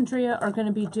 Janice and Drea are going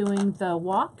to be doing the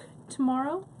walk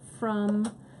tomorrow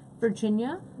from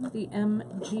Virginia, the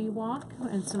MG walk,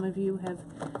 and some of you have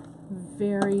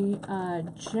very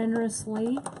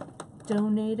generously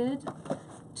donated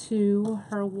to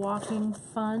her walking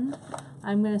fun.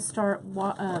 I'm going to start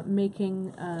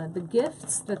making the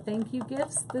gifts, the thank you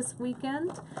gifts this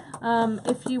weekend.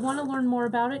 If you want to learn more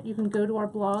about it, you can go to our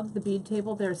blog, The Bead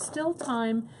Table. There's still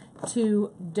time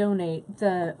to donate.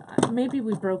 Maybe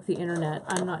we broke the internet,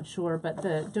 I'm not sure, but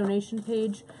the donation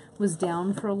page was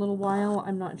down for a little while.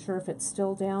 I'm not sure if it's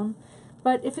still down.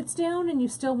 But if it's down and you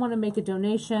still want to make a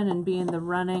donation and be in the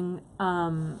running,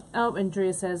 oh,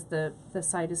 Andrea says the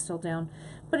site is still down.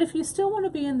 But if you still want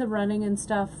to be in the running and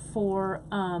stuff for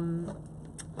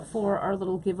our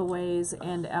little giveaways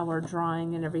and our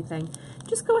drawing and everything,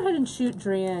 just go ahead and shoot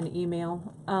Drea an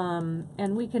email,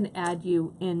 and we can add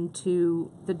you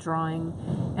into the drawing,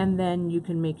 and then you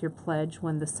can make your pledge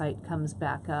when the site comes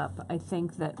back up. I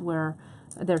think that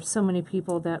there's so many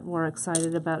people that were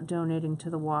excited about donating to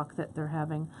the walk that they're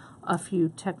having a few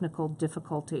technical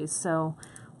difficulties. So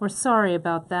we're sorry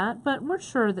about that, but we're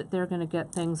sure that they're going to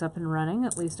get things up and running.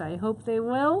 At least I hope they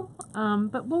will.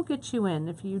 But we'll get you in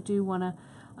if you do want to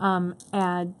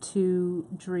add to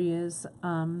Drea's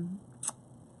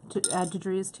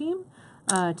team,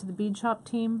 to the bead shop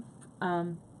team.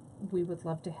 We would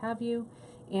love to have you,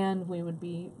 and we would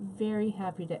be very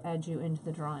happy to add you into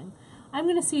the drawing. I'm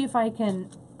going to see if I can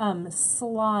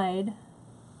slide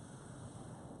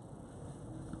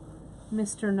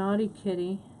Mr. Naughty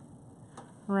Kitty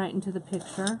right into the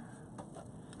picture.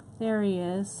 There he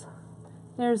is.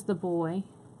 There's the boy.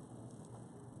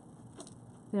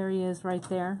 There he is right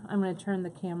there. I'm going to turn the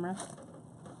camera.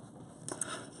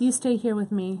 You stay here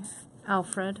with me,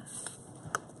 Alfred,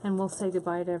 and we'll say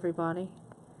goodbye to everybody.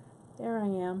 There I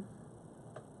am.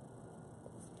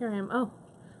 Here I am. Oh,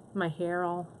 my hair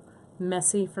all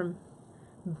messy from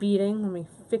beading. Let me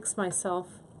fix myself.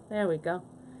 There we go.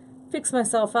 Fix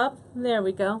myself up. There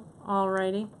we go.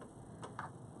 Alrighty.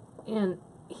 And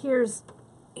here's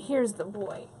the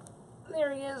boy.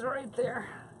 There he is right there.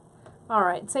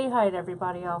 Alright, say hi to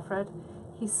everybody, Alfred.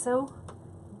 He's so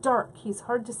dark. He's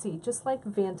hard to see, just like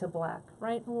Vanta Black,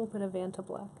 right? A little bit of Vanta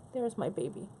Black. There's my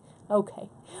baby. Okay.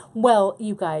 Well,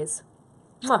 you guys,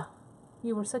 mwah,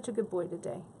 you were such a good boy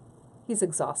today. He's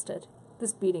exhausted.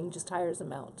 This beating just tires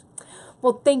him out.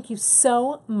 Well, thank you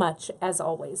so much, as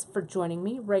always, for joining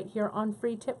me right here on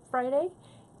Free Tip Friday.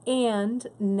 And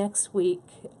next week,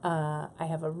 I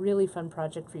have a really fun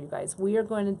project for you guys. We are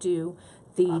going to do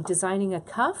the Designing a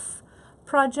Cuff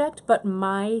project, but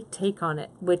my take on it,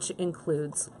 which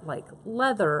includes like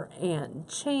leather and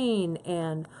chain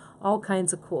and all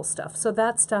kinds of cool stuff. So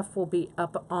that stuff will be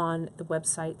up on the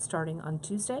website starting on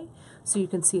Tuesday, so you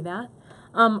can see that.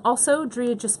 Also,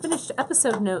 Drea just finished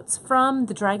episode notes from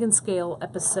the Dragon Scale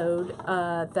episode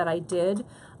that I did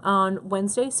on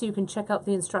Wednesday, so you can check out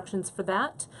the instructions for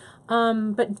that.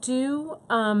 But do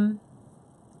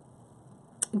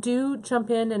do jump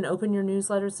in and open your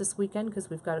newsletters this weekend because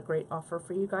we've got a great offer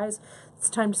for you guys. It's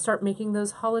time to start making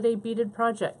those holiday beaded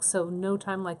projects, so no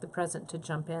time like the present to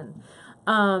jump in.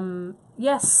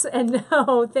 Yes and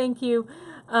no, thank you.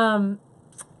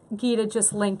 Gita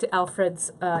just linked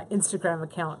Alfred's Instagram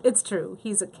account. It's true.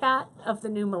 He's a cat of the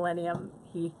new millennium.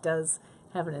 He does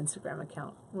have an Instagram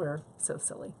account. We're so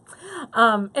silly.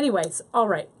 Anyways, all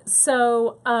right.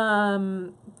 So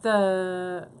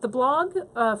the blog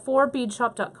for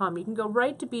beadshop.com, you can go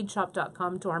right to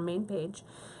beadshop.com to our main page.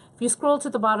 If you scroll to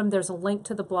the bottom, there's a link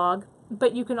to the blog,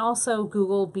 but you can also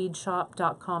Google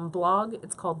beadshop.com blog.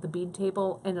 It's called The Bead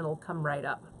Table, and it'll come right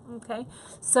up. Okay,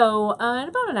 so in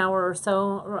about an hour or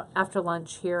so after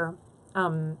lunch here,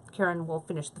 Karen will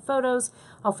finish the photos.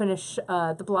 I'll finish,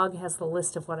 the blog has the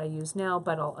list of what I use now,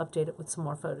 but I'll update it with some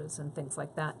more photos and things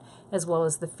like that, as well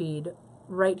as the feed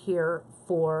right here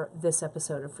for this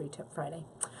episode of Free Tip Friday.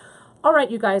 All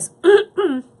right, you guys.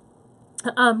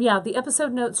 Yeah, the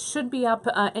episode notes should be up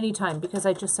anytime because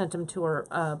I just sent them to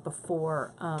her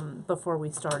before we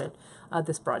started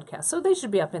this broadcast. So they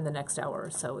should be up in the next hour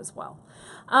or so as well.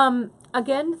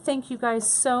 Again, thank you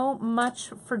guys so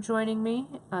much for joining me.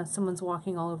 Someone's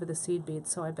walking all over the seed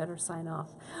beads, so I better sign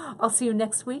off. I'll see you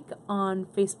next week on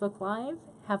Facebook Live.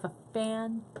 Have a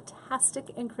fantastic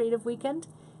and creative weekend,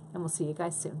 and we'll see you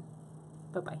guys soon.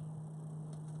 Bye-bye.